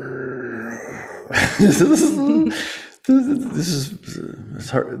 This is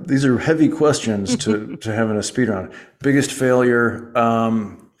hard. These are heavy questions to have in a speed round. Biggest failure,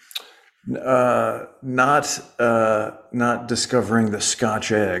 not discovering the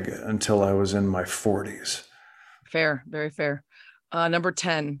Scotch egg until I was in my 40s. Fair, very fair. Number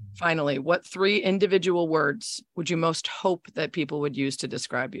 10, finally, what 3 individual words would you most hope that people would use to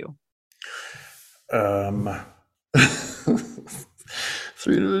describe you? 3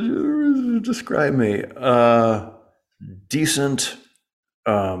 individual words to describe me. Decent,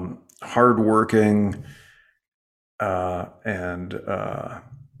 hardworking, and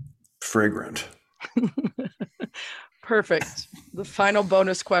fragrant. Perfect. The final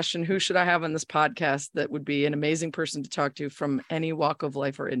bonus question, who should I have on this podcast that would be an amazing person to talk to from any walk of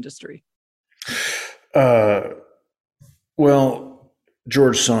life or industry? Well,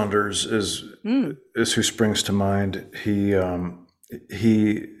 George Saunders is who springs to mind. He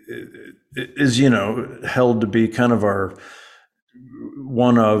is, held to be kind of our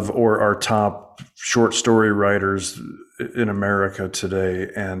top short story writers in America today.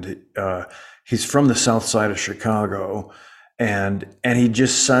 And he's from the South Side of Chicago, and he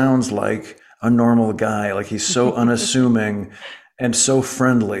just sounds like a normal guy. Like, he's so unassuming and so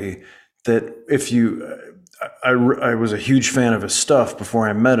friendly that I was a huge fan of his stuff before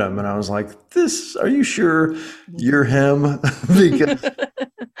I met him, and I was like, are you sure you're him? Because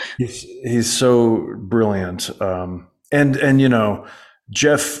he's so brilliant. And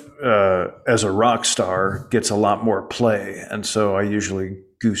Jeff, as a rock star, gets a lot more play. And so I usually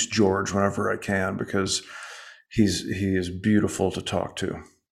goose George whenever I can, because he is beautiful to talk to.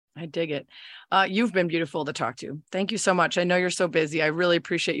 I dig it. You've been beautiful to talk to. Thank you so much. I know you're so busy. I really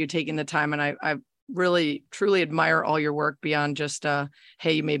appreciate you taking the time. And I really, truly admire all your work beyond just,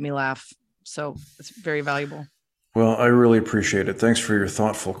 hey, you made me laugh. So it's very valuable. Well, I really appreciate it. Thanks for your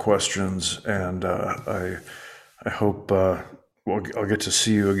thoughtful questions. And I I hope I'll get to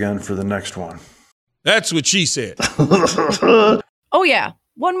see you again for the next one. That's what she said. Oh yeah,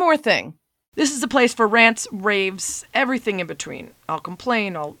 one more thing. This is a place for rants, raves, everything in between. I'll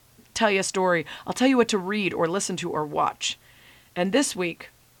complain, I'll tell you a story, I'll tell you what to read or listen to or watch. And this week,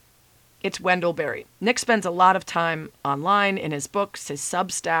 it's Wendell Berry. Nick spends a lot of time online, in his books, his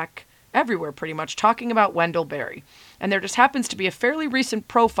Substack, everywhere pretty much, talking about Wendell Berry. And there just happens to be a fairly recent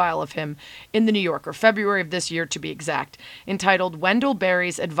profile of him in the New Yorker, February of this year to be exact, entitled Wendell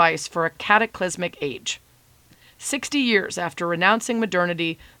Berry's Advice for a Cataclysmic Age. 60 years after renouncing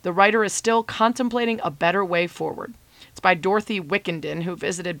modernity, the writer is still contemplating a better way forward. It's by Dorothy Wickenden, who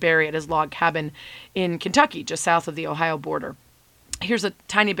visited Berry at his log cabin in Kentucky, just south of the Ohio border. Here's a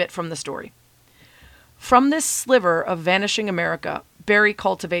tiny bit from the story. From this sliver of vanishing America, Berry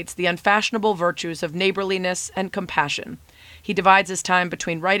cultivates the unfashionable virtues of neighborliness and compassion. He divides his time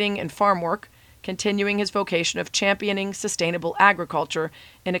between writing and farm work, continuing his vocation of championing sustainable agriculture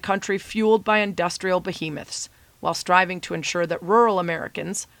in a country fueled by industrial behemoths, while striving to ensure that rural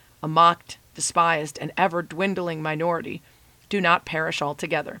Americans, a mocked, despised, and ever-dwindling minority, do not perish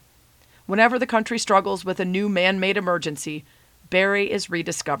altogether. Whenever the country struggles with a new man-made emergency, Berry is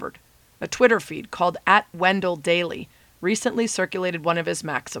rediscovered. A Twitter feed called @WendellDaily recently circulated one of his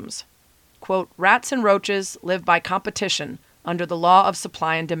maxims. Quote, "Rats and roaches live by competition under the law of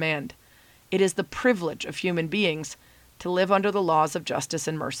supply and demand. It is the privilege of human beings to live under the laws of justice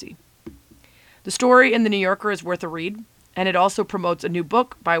and mercy." The story in The New Yorker is worth a read, and it also promotes a new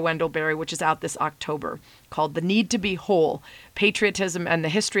book by Wendell Berry, which is out this October, called The Need to Be Whole, Patriotism and the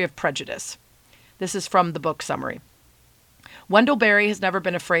History of Prejudice. This is from the book summary. Wendell Berry has never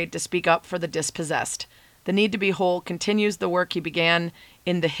been afraid to speak up for the dispossessed. The Need to Be Whole continues the work he began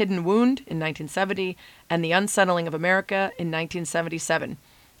in The Hidden Wound in 1970 and The Unsettling of America in 1977,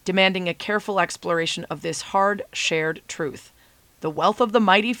 demanding a careful exploration of this hard, shared truth. The wealth of the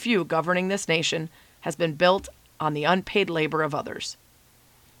mighty few governing this nation has been built on the unpaid labor of others.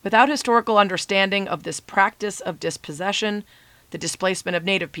 Without historical understanding of this practice of dispossession, the displacement of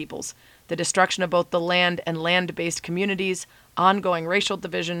native peoples, the destruction of both the land and land-based communities, ongoing racial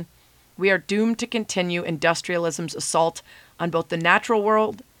division, we are doomed to continue industrialism's assault on both the natural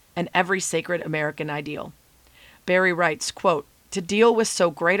world and every sacred American ideal. Berry writes, quote, "To deal with so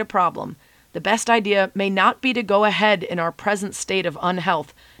great a problem, the best idea may not be to go ahead in our present state of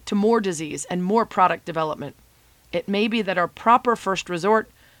unhealth to more disease and more product development. It may be that our proper first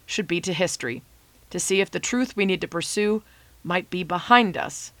resort should be to history, to see if the truth we need to pursue might be behind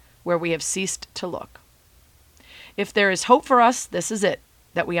us, where we have ceased to look. If there is hope for us, this is it,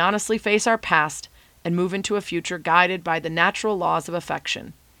 that we honestly face our past and move into a future guided by the natural laws of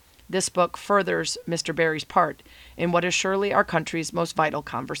affection. This book furthers Mr. Berry's part in what is surely our country's most vital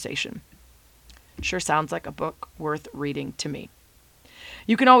conversation." Sure sounds like a book worth reading to me.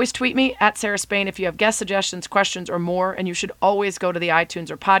 You can always tweet me @Sarah Spain if you have guest suggestions, questions, or more, and you should always go to the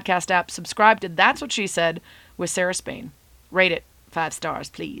iTunes or podcast app, subscribe to That's What She Said with Sarah Spain. Rate it 5 stars,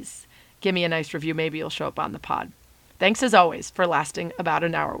 please. Give me a nice review. Maybe you'll show up on the pod. Thanks as always for lasting about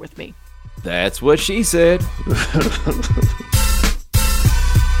an hour with me. That's what she said.